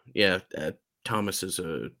 Yeah. Thomas is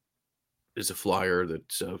a flyer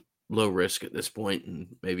that's low risk at this point,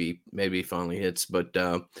 and maybe finally hits. But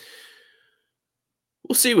we'll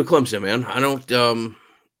see with Clemson, man. I don't.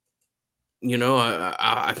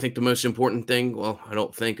 I think the most important thing, well, I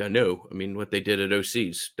don't think I know. I mean, what they did at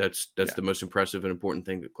OCs, that's the most impressive and important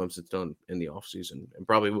thing that Clemson's done in the offseason and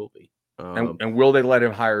probably will be. And will they let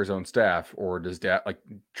him hire his own staff, or does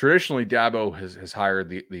traditionally Dabo has hired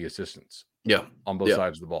the assistants? Yeah. On both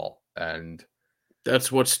sides of the ball. And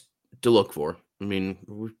that's what's to look for. I mean,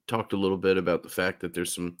 we've talked a little bit about the fact that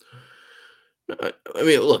there's some,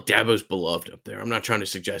 look, Dabo's beloved up there. I'm not trying to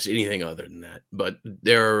suggest anything other than that, but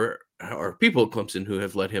there are people at Clemson who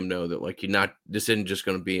have let him know that this isn't just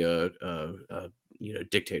going to be a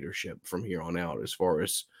dictatorship from here on out, as far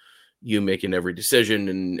as you making every decision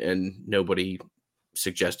and nobody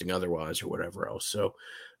suggesting otherwise or whatever else. So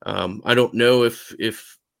I don't know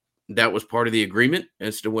if that was part of the agreement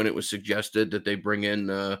as to when it was suggested that they bring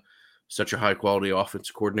in such a high quality offense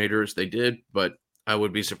coordinator as they did, but I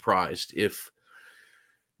would be surprised if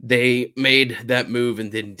they made that move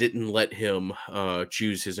and then didn't let him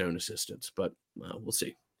choose his own assistants, but we'll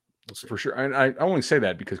see. For sure. And I only say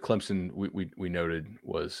that because Clemson, we noted,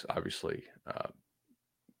 was obviously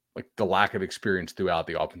like the lack of experience throughout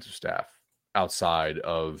the offensive staff outside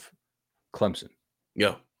of Clemson.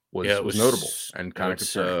 Yeah. Was notable and kind of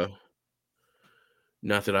concerning.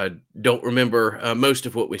 Not that I don't remember most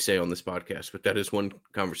of what we say on this podcast, but that is one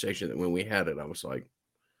conversation that when we had it, I was like,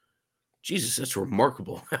 Jesus, that's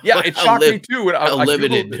remarkable. Yeah, it shocked me too. How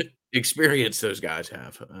limited experience those guys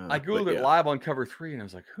have. I Googled it live on Cover 3, and I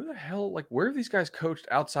was like, who the hell, where are these guys coached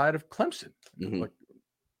outside of Clemson? Mm-hmm.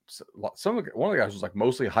 One of the guys was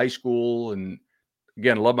mostly high school, and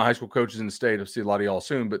again, love my high school coaches in the state. I'll see a lot of y'all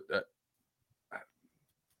soon, but I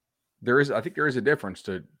think there is a difference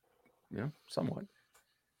to, somewhat.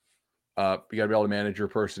 You got to be able to manage your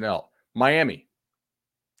personnel. Miami.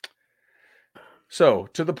 So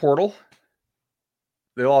to the portal,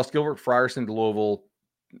 they lost Gilbert Frierson to Louisville.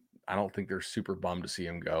 I don't think they're super bummed to see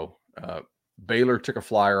him go. Baylor took a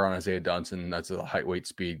flyer on Isaiah Dunson. That's a height, weight,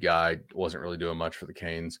 speed guy. Wasn't really doing much for the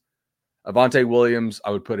Canes. Avante Williams,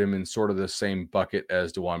 I would put him in sort of the same bucket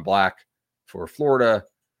as DeJuan Black for Florida.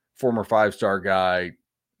 Former 5-star guy.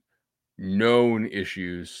 Known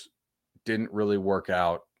issues. Didn't really work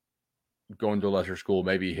out. Going to a lesser school,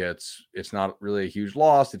 maybe he hits. It's not really a huge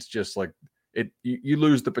loss. It's just you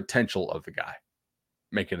lose the potential of the guy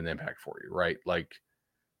making an impact for you, right? Trying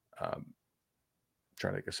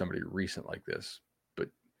to think of somebody recent like this, but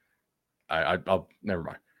I'll never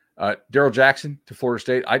mind. Daryl Jackson to Florida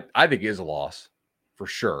State, I think is a loss for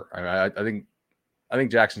sure. I think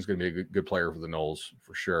Jackson's going to be a good player for the Noles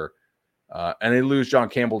for sure. And they lose John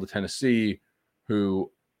Campbell to Tennessee, who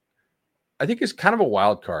I think is kind of a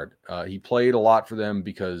wild card. He played a lot for them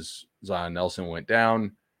because Zion Nelson went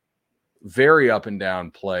down. Very up and down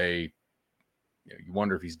play. You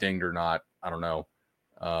wonder if he's dinged or not. I don't know.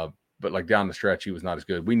 But down the stretch, he was not as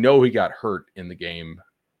good. We know he got hurt in the game,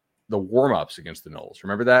 the warm-ups against the Noles.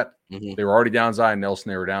 Remember that? Mm-hmm. They were already down Zion Nelson.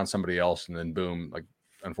 They were down somebody else. And then boom,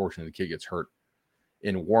 unfortunately, the kid gets hurt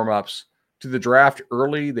in warm-ups. To the draft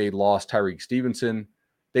early, they lost Tyreek Stevenson.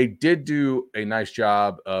 They did do a nice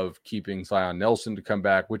job of keeping Zion Nelson to come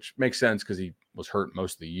back, which makes sense because he was hurt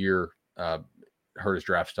most of the year, hurt his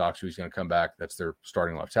draft stock, so he's going to come back. That's their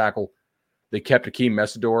starting left tackle. They kept Akeem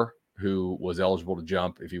Messidor, who was eligible to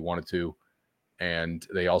jump if he wanted to, and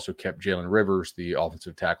they also kept Jalen Rivers, the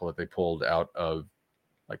offensive tackle that they pulled out of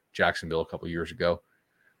Jacksonville a couple of years ago.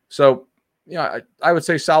 So, I would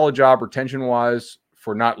say solid job retention-wise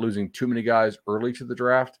for not losing too many guys early to the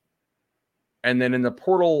draft. And then in the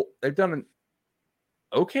portal, they've done an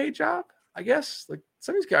okay job, I guess. Like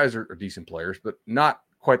some of these guys are decent players, but not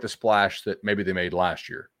quite the splash that maybe they made last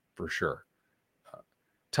year for sure.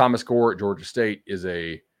 Thomas Gore at Georgia State is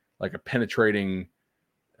a penetrating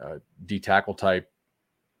D tackle type,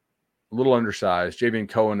 a little undersized. Javian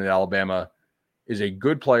Cohen at Alabama is a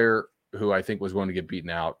good player who I think was going to get beaten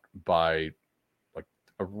out by like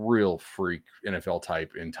a real freak NFL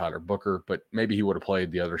type in Tyler Booker, but maybe he would have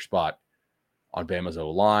played the other spot on Bama's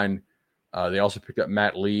O-line. They also picked up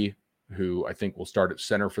Matt Lee, who I think will start at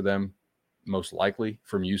center for them, most likely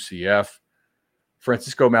from UCF.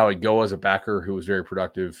 Francisco Maligoa is a backer who was very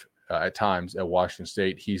productive at times at Washington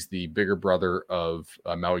State. He's the bigger brother of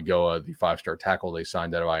Maligoa, the 5-star tackle they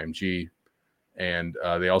signed out of IMG. And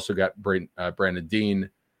they also got Brandon Dean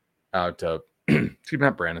out of,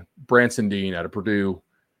 Branson Dean out of Purdue.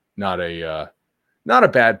 Not a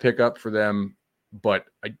bad pickup for them, but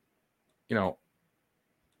I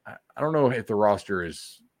don't know if the roster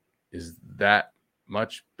is that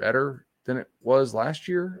much better than it was last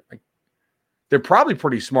year. They're probably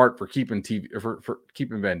pretty smart for keeping for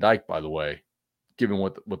keeping Van Dyke, by the way, given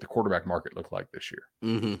what the quarterback market looked like this year.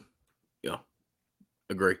 Mm-hmm. Yeah,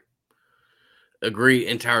 agree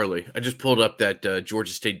entirely. I just pulled up that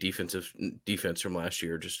Georgia State defense from last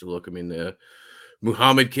year just to look. I mean, the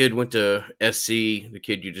Muhammad kid went to SC. The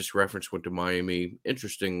kid you just referenced went to Miami.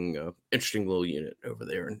 Interesting little unit over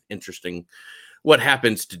there, and interesting what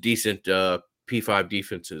happens to decent P5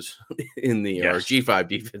 defenses in the or G5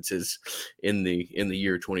 defenses in the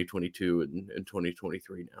year 2022 and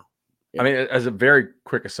 2023 now. Yeah. I mean, as a very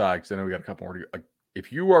quick aside, because I know we got a couple more. Like, if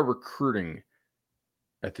you are recruiting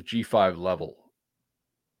at the G5 level,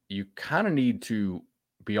 you kind of need to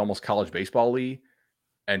be almost college baseball-y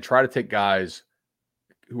and try to take guys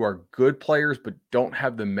who are good players but don't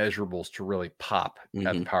have the measurables to really pop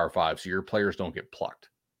at the Power 5, so your players don't get plucked.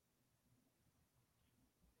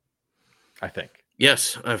 I think.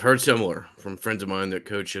 Yes, I've heard similar from friends of mine that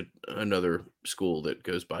coach at another school that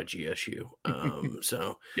goes by GSU.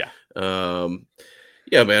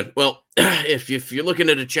 Yeah, man. Well, if you're looking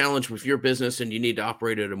at a challenge with your business and you need to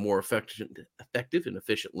operate at a more effective and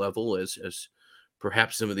efficient level, as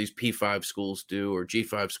perhaps some of these P5 schools do, or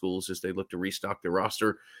G5 schools as they look to restock their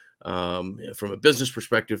roster, from a business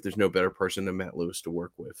perspective, there's no better person than Matt Lewis to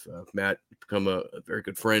work with. Matt become a very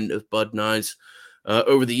good friend of Bud and I's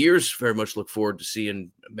over the years. Very much look forward to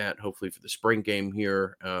seeing Matt hopefully for the spring game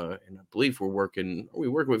here, and I believe we're working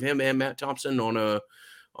with him and Matt Thompson on a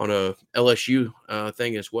LSU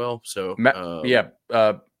thing as well. So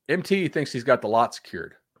MT thinks he's got the lot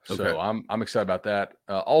secured, so I'm excited about that.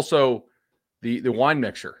 Also, the wine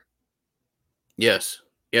mixer. Yes.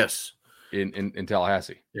 In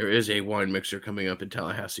Tallahassee. There is a wine mixer coming up in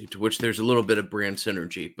Tallahassee, to which there's a little bit of brand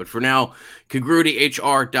synergy. But for now,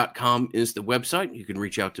 congruityhr.com is the website. You can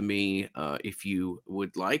reach out to me if you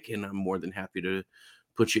would like, and I'm more than happy to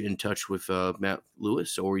put you in touch with Matt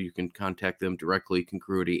Lewis, or you can contact them directly,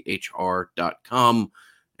 congruityhr.com.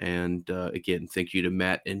 And again, thank you to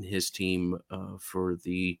Matt and his team for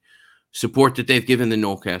the support that they've given the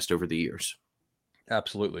Nolecast over the years.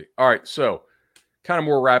 Absolutely. All right, so kind of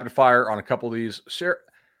more rapid fire on a couple of these.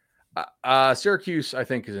 Syracuse, I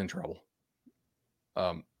think, is in trouble.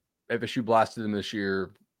 FSU blasted them this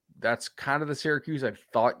year. That's kind of the Syracuse I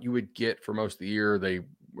thought you would get for most of the year. They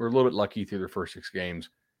were a little bit lucky through their first 6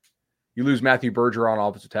 games. You lose Matthew Bergeron,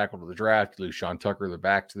 offensive tackle, to the draft. You lose Sean Tucker, the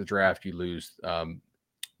back, to the draft. You lose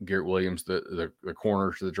Garrett Williams, the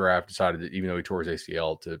corner, to the draft. Decided that even though he tore his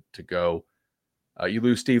ACL to go. You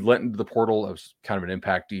lose Steve Linton to the portal. That was kind of an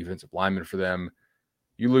impact defensive lineman for them.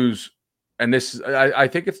 You lose, and this I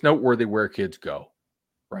think it's noteworthy where kids go,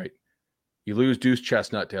 right? You lose Deuce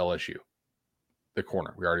Chestnut to LSU, the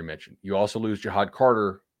corner we already mentioned. You also lose Jihad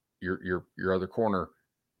Carter, your other corner,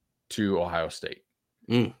 to Ohio State.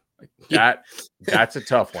 That's a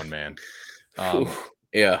tough one, man.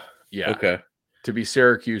 Yeah. Okay. To be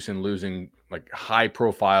Syracuse and losing like high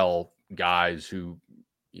profile guys who,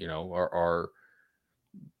 are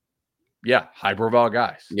high profile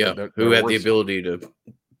guys. Yeah. Who had the ability to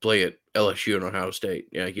play at LSU and Ohio State.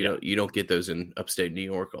 Yeah. You don't get those in upstate New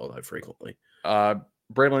York all that frequently.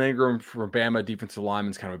 Braylon Ingram from Bama, defensive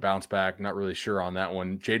lineman's kind of a bounce back. Not really sure on that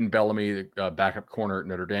one. Jaden Bellamy, the backup corner at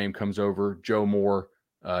Notre Dame, comes over. Joe Moore,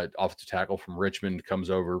 offensive tackle from Richmond, comes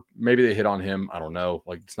over. Maybe they hit on him. I don't know.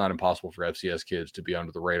 Like, it's not impossible for FCS kids to be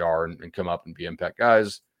under the radar and come up and be impact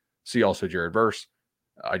guys. See also Jared Verse.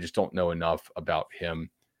 I just don't know enough about him.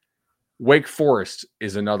 Wake Forest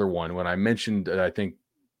is another one. When I mentioned, I think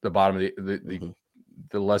the bottom of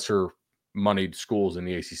the lesser moneyed schools in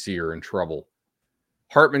the ACC are in trouble.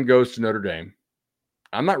 Hartman goes to Notre Dame.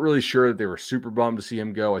 I'm not really sure that they were super bummed to see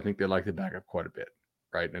him go. I think they liked the backup quite a bit,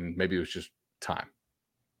 right? And maybe it was just time.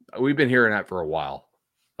 We've been hearing that for a while,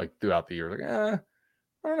 like throughout the year. Like, I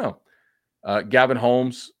don't know. Gavin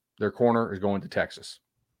Holmes, their corner, is going to Texas.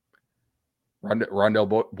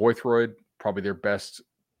 Rondell Boythroyd, probably their best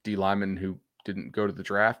D lineman who didn't go to the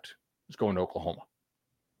draft, is going to Oklahoma.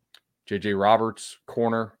 J.J. Roberts,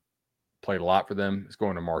 corner, played a lot for them, is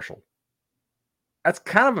going to Marshall. That's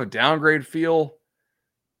kind of a downgrade feel.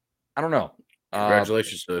 I don't know.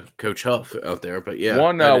 Congratulations to Coach Huff out there, but yeah,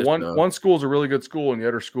 one school is a really good school, and the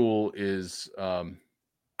other school is not.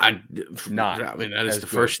 I mean, that is the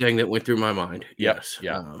first thing that went through my mind. Yep, Yes,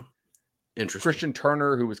 yeah. Interesting. Christian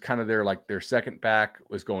Turner, who was kind of their second back,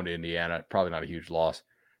 was going to Indiana. Probably not a huge loss.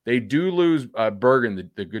 They do lose Bergen,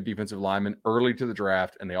 the good defensive lineman, early to the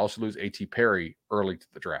draft, and they also lose A.T. Perry early to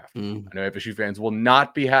the draft. I know FSU fans will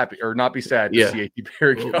not be happy or not be sad to see A.T.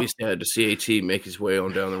 Perry go. We'll be sad to see A.T. make his way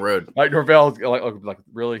on down the road. Mike Norvell, like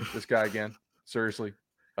really, this guy again? Seriously?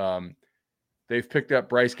 They've picked up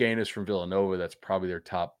Bryce Gaines from Villanova. That's probably their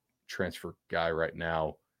top transfer guy right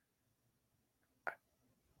now.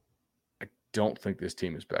 I don't think this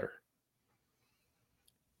team is better.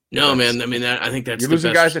 No, man. I mean, I think that's you're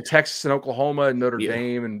losing guys to Texas and Oklahoma and Notre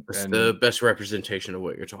Dame, and the best representation of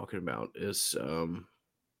what you're talking about is.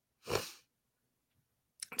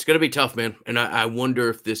 It's going to be tough, man, and I wonder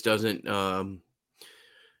if this doesn't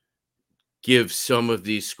give some of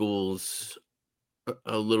these schools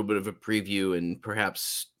a little bit of a preview and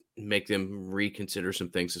perhaps make them reconsider some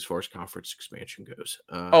things as far as conference expansion goes.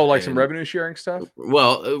 Some revenue sharing stuff.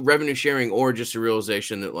 Well, revenue sharing, or just a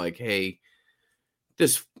realization that, like, hey.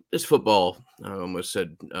 This football, I almost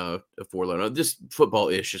said a four-letter. This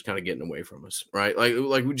football-ish is kind of getting away from us, right?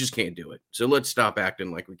 Like we just can't do it. So let's stop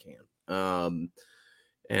acting like we can.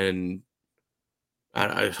 And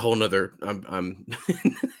a whole nother. I'm.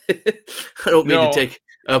 I don't mean to take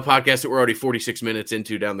a podcast that we're already 46 minutes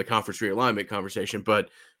into down the conference realignment conversation, but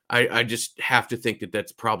I just have to think that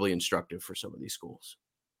that's probably instructive for some of these schools.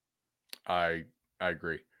 I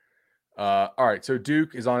agree. All right, so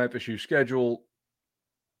Duke is on FSU schedule.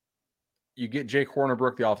 You get Jake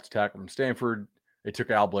Hornibrook, the offensive tackle from Stanford. They took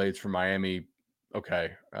Al Blades from Miami.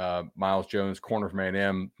 Okay. Miles Jones, corner from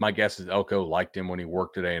A&M. My guess is Elko liked him when he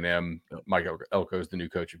worked at A&M. Mike Elko is the new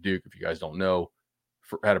coach of Duke, if you guys don't know.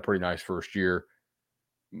 Had a pretty nice first year.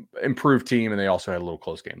 Improved team, and they also had a little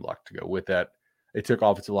close game luck to go with that. They took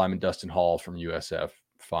offensive lineman Dustin Hall from USF.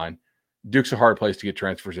 Fine. Duke's a hard place to get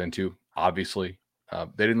transfers into, obviously.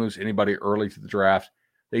 They didn't lose anybody early to the draft.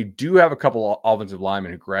 They do have a couple of offensive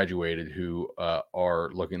linemen who graduated who are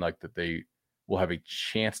looking like that they will have a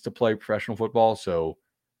chance to play professional football. So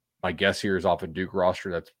my guess here is off a Duke roster.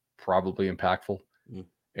 That's probably impactful.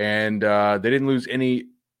 And they didn't lose any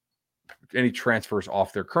transfers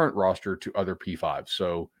off their current roster to other P5s.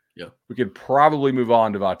 So we could probably move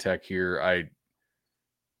on to Vatek here.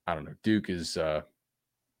 I don't know. Duke is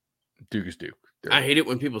Duke. I hate it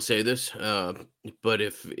when people say this, but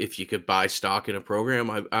if you could buy stock in a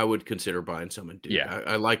program, I would consider buying some in Duke. Yeah.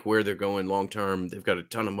 I like where they're going long term. They've got a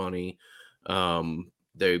ton of money.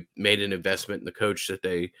 They made an investment in the coach that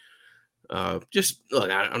they just look.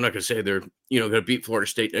 I'm not going to say they're going to beat Florida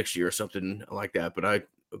State next year or something like that, but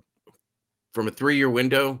from a 3-year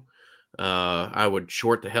window, I would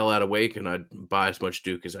short the hell out of Wake, and I'd buy as much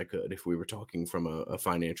Duke as I could if we were talking from a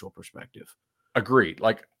financial perspective. Agreed.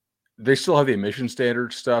 Like, they still have the admission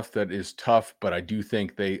standard stuff that is tough, but I do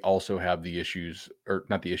think they also have the issues, or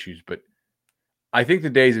not the issues, but I think the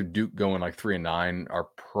days of Duke going like 3-9 are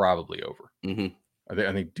probably over. Mm-hmm.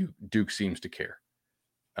 I think Duke seems to care.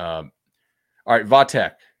 All right,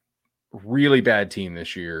 Vatek, really bad team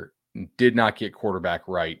this year. Did not get quarterback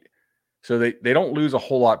right. So they don't lose a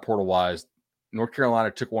whole lot portal-wise. North Carolina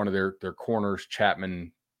took one of their corners,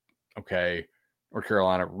 Chapman. Okay. North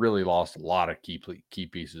Carolina really lost a lot of key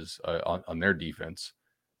pieces on their defense,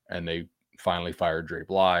 and they finally fired Dre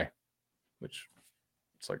Bly, which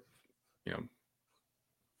it's like,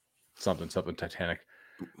 something Titanic.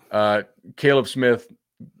 Caleb Smith,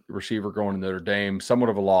 receiver, going to Notre Dame, somewhat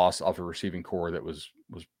of a loss off a receiving core that was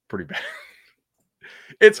pretty bad.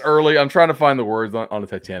 It's early. I'm trying to find the words on the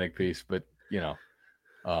Titanic piece, but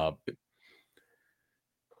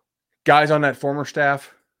guys on that former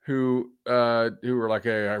staff who were like,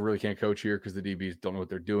 hey, I really can't coach here because the DBs don't know what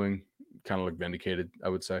they're doing. Kind of look vindicated, I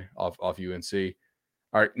would say, off UNC.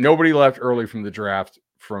 All right, nobody left early from the draft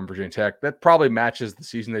from Virginia Tech. That probably matches the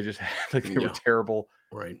season they just had. Like, they were terrible.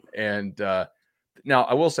 Right. And now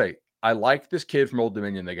I will say, I like this kid from Old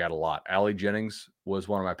Dominion. They got a lot. Allie Jennings was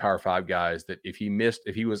one of my Power 5 guys that if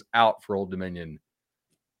he was out for Old Dominion,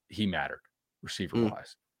 he mattered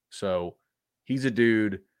receiver-wise. So he's a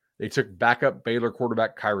dude. They took backup Baylor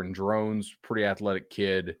quarterback Kyron Drones, pretty athletic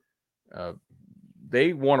kid.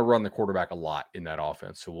 They want to run the quarterback a lot in that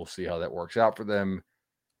offense, so we'll see how that works out for them.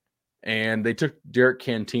 And they took Derek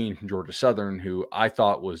Canteen from Georgia Southern, who I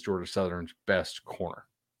thought was Georgia Southern's best corner,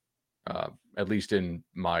 at least in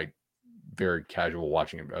my very casual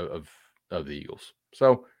watching of the Eagles.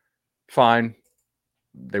 So fine.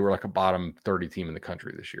 They were like a bottom 30 team in the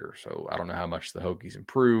country this year. So I don't know how much the Hokies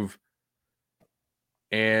improve.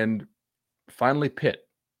 And finally, Pitt.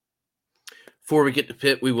 Before we get to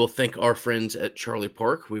Pitt, we will thank our friends at Charlie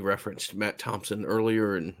Park. We referenced Matt Thompson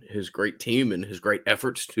earlier and his great team and his great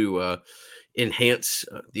efforts to enhance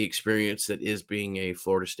the experience that is being a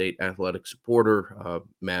Florida State athletic supporter.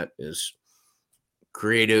 Matt is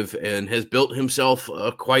creative and has built himself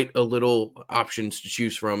quite a little options to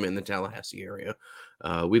choose from in the Tallahassee area.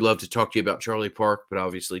 We love to talk to you about Charlie Park, but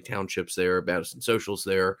obviously Township's there, Madison Social's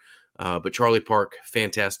there. But Charlie Park,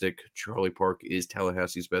 fantastic. Charlie Park is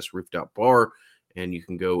Tallahassee's best rooftop bar, and you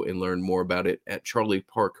can go and learn more about it at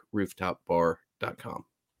charlieparkrooftopbar.com.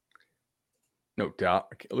 No doubt.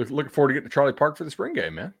 Looking forward to getting to Charlie Park for the spring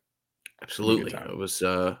game, man. Absolutely. I was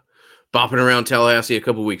bopping around Tallahassee a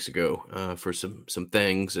couple weeks ago for some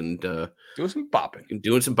things and doing some bopping, and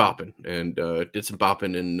did some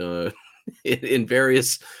bopping in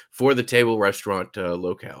various for the table restaurant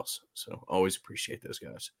locales. So always appreciate those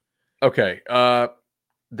guys. Okay.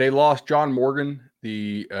 They lost John Morgan,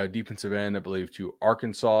 the defensive end, I believe, to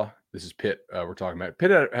Arkansas. This is Pitt we're talking about. Pitt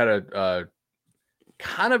had a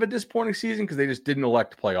kind of a disappointing season because they just didn't elect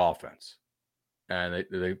to play offense. And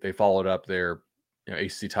they followed up their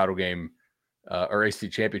ACC title game or ACC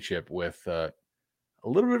championship with a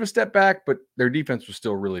little bit of a step back, but their defense was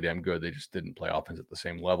still really damn good. They just didn't play offense at the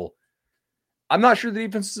same level. I'm not sure the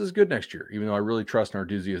defense is as good next year, even though I really trust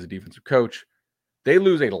Narduzzi as a defensive coach. They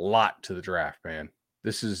lose a lot to the draft, man.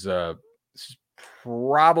 This is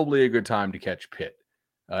probably a good time to catch Pitt.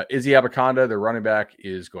 Izzy Abaconda, their running back,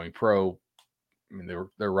 is going pro. I mean, they're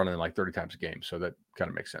running like 30 times a game, so that kind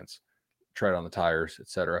of makes sense. Tread on the tires,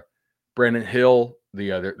 etc. Brandon Hill,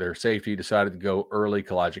 their safety, decided to go early.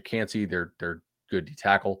 Kalijah Cansey, their good D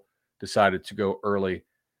tackle, decided to go early.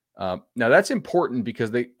 Now that's important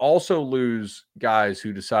because they also lose guys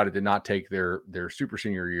who decided to not take their super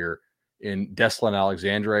senior year in Deslin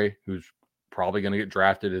Alexandre, who's probably going to get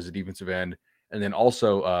drafted as a defensive end. And then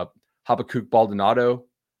also Habakkuk Baldonado.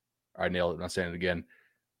 I nailed it. I'm not saying it again.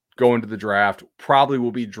 Going to the draft, probably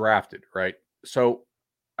will be drafted, right? So,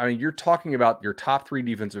 I mean, you're talking about your top 3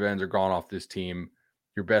 defensive ends are gone off this team.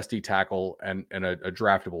 Your best D tackle and a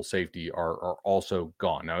draftable safety are also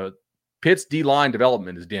gone. Now, Pitt's D-line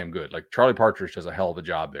development is damn good. Like Charlie Partridge does a hell of a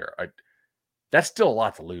job there. That's still a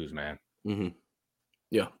lot to lose, man. Mm-hmm.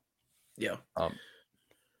 Yeah. Yeah.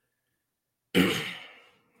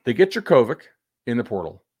 They get Jurkovec in the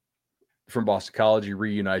portal from Boston College. He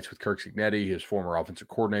reunites with Kirk Cignetti, his former offensive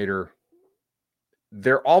coordinator.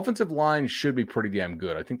 Their offensive line should be pretty damn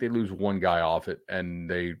good. I think they lose one guy off it, and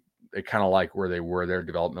they kind of like where they were there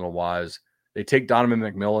developmental wise. They take Donovan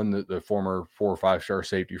McMillan, the former 4 or 5-star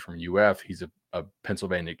safety from UF. He's a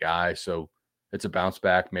Pennsylvania guy, so it's a bounce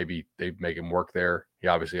back. Maybe they make him work there. He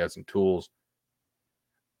obviously has some tools.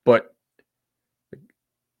 But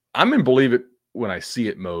I'm in believe it when I see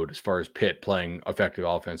it mode as far as Pitt playing effective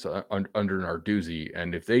offense under Narduzzi.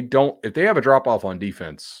 And if they have a drop off on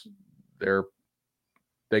defense,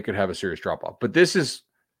 they could have a serious drop off. But this is,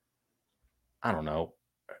 I don't know.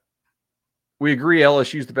 We agree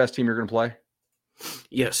LSU's the best team you're going to play?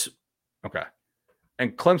 Yes. Okay.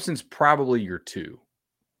 And Clemson's probably your 2.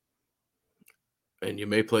 And you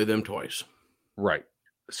may play them twice. Right.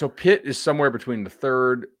 So Pitt is somewhere between the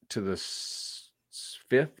 3rd to the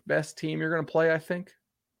 5th best team you're going to play, I think.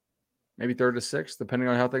 Maybe 3rd to 6th, depending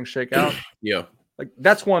on how things shake out. Yeah. Like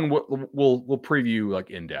that's one we'll preview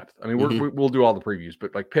like in depth. I mean, we'll do all the previews,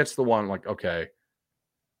 but like Pitt's the one like, okay,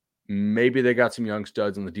 maybe they got some young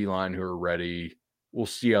studs on the D-line who are ready. We'll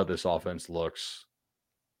see how this offense looks.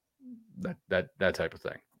 That type of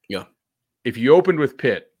thing. Yeah. If you opened with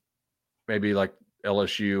Pitt, maybe like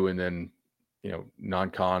LSU and then,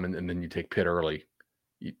 non-con and then you take Pitt early.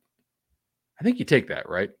 I think you take that,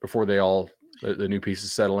 right? Before they all the new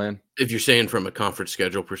pieces settle in. If you're saying from a conference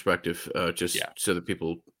schedule perspective, so that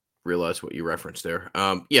people realize what you referenced there.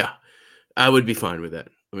 Yeah, I would be fine with that.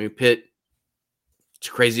 I mean, Pitt, it's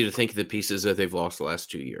crazy to think of the pieces that they've lost the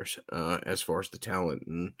last 2 years as far as the talent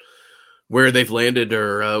and where they've landed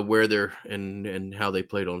or where they're and how they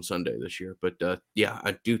played on Sunday this year. But yeah,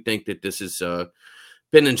 I do think that this has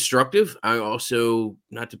been instructive. I also,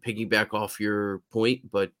 not to piggyback off your point,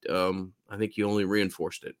 but I think you only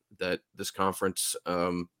reinforced it, that this conference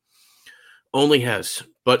only has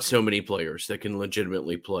but so many players that can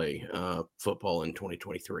legitimately play football in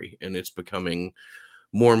 2023, and it's becoming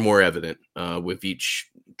more and more evident with each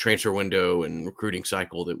transfer window and recruiting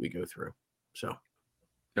cycle that we go through. So,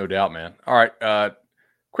 no doubt, man. All right,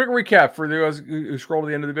 quick recap for those who scrolled to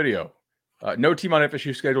the end of the video. No team on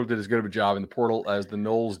FSU schedule did as good of a job in the portal as the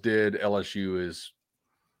Noles did. LSU is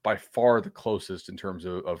by far the closest in terms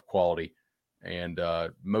of quality, and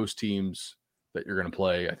most teams that you're going to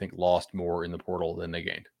play, I think, lost more in the portal than they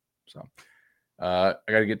gained. So I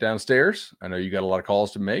got to get downstairs. I know you got a lot of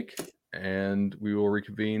calls to make, and we will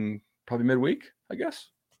reconvene probably midweek, I guess.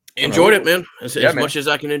 Enjoyed it, man. As man. much as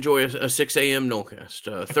I can enjoy a 6 a.m.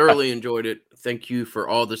 Nolecast. Thoroughly enjoyed it. Thank you for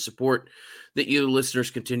all the support that you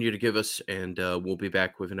listeners continue to give us, and we'll be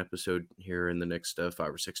back with an episode here in the next 5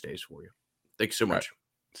 or 6 days for you. Thanks so much.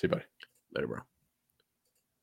 Right. See you, buddy. Later, bro.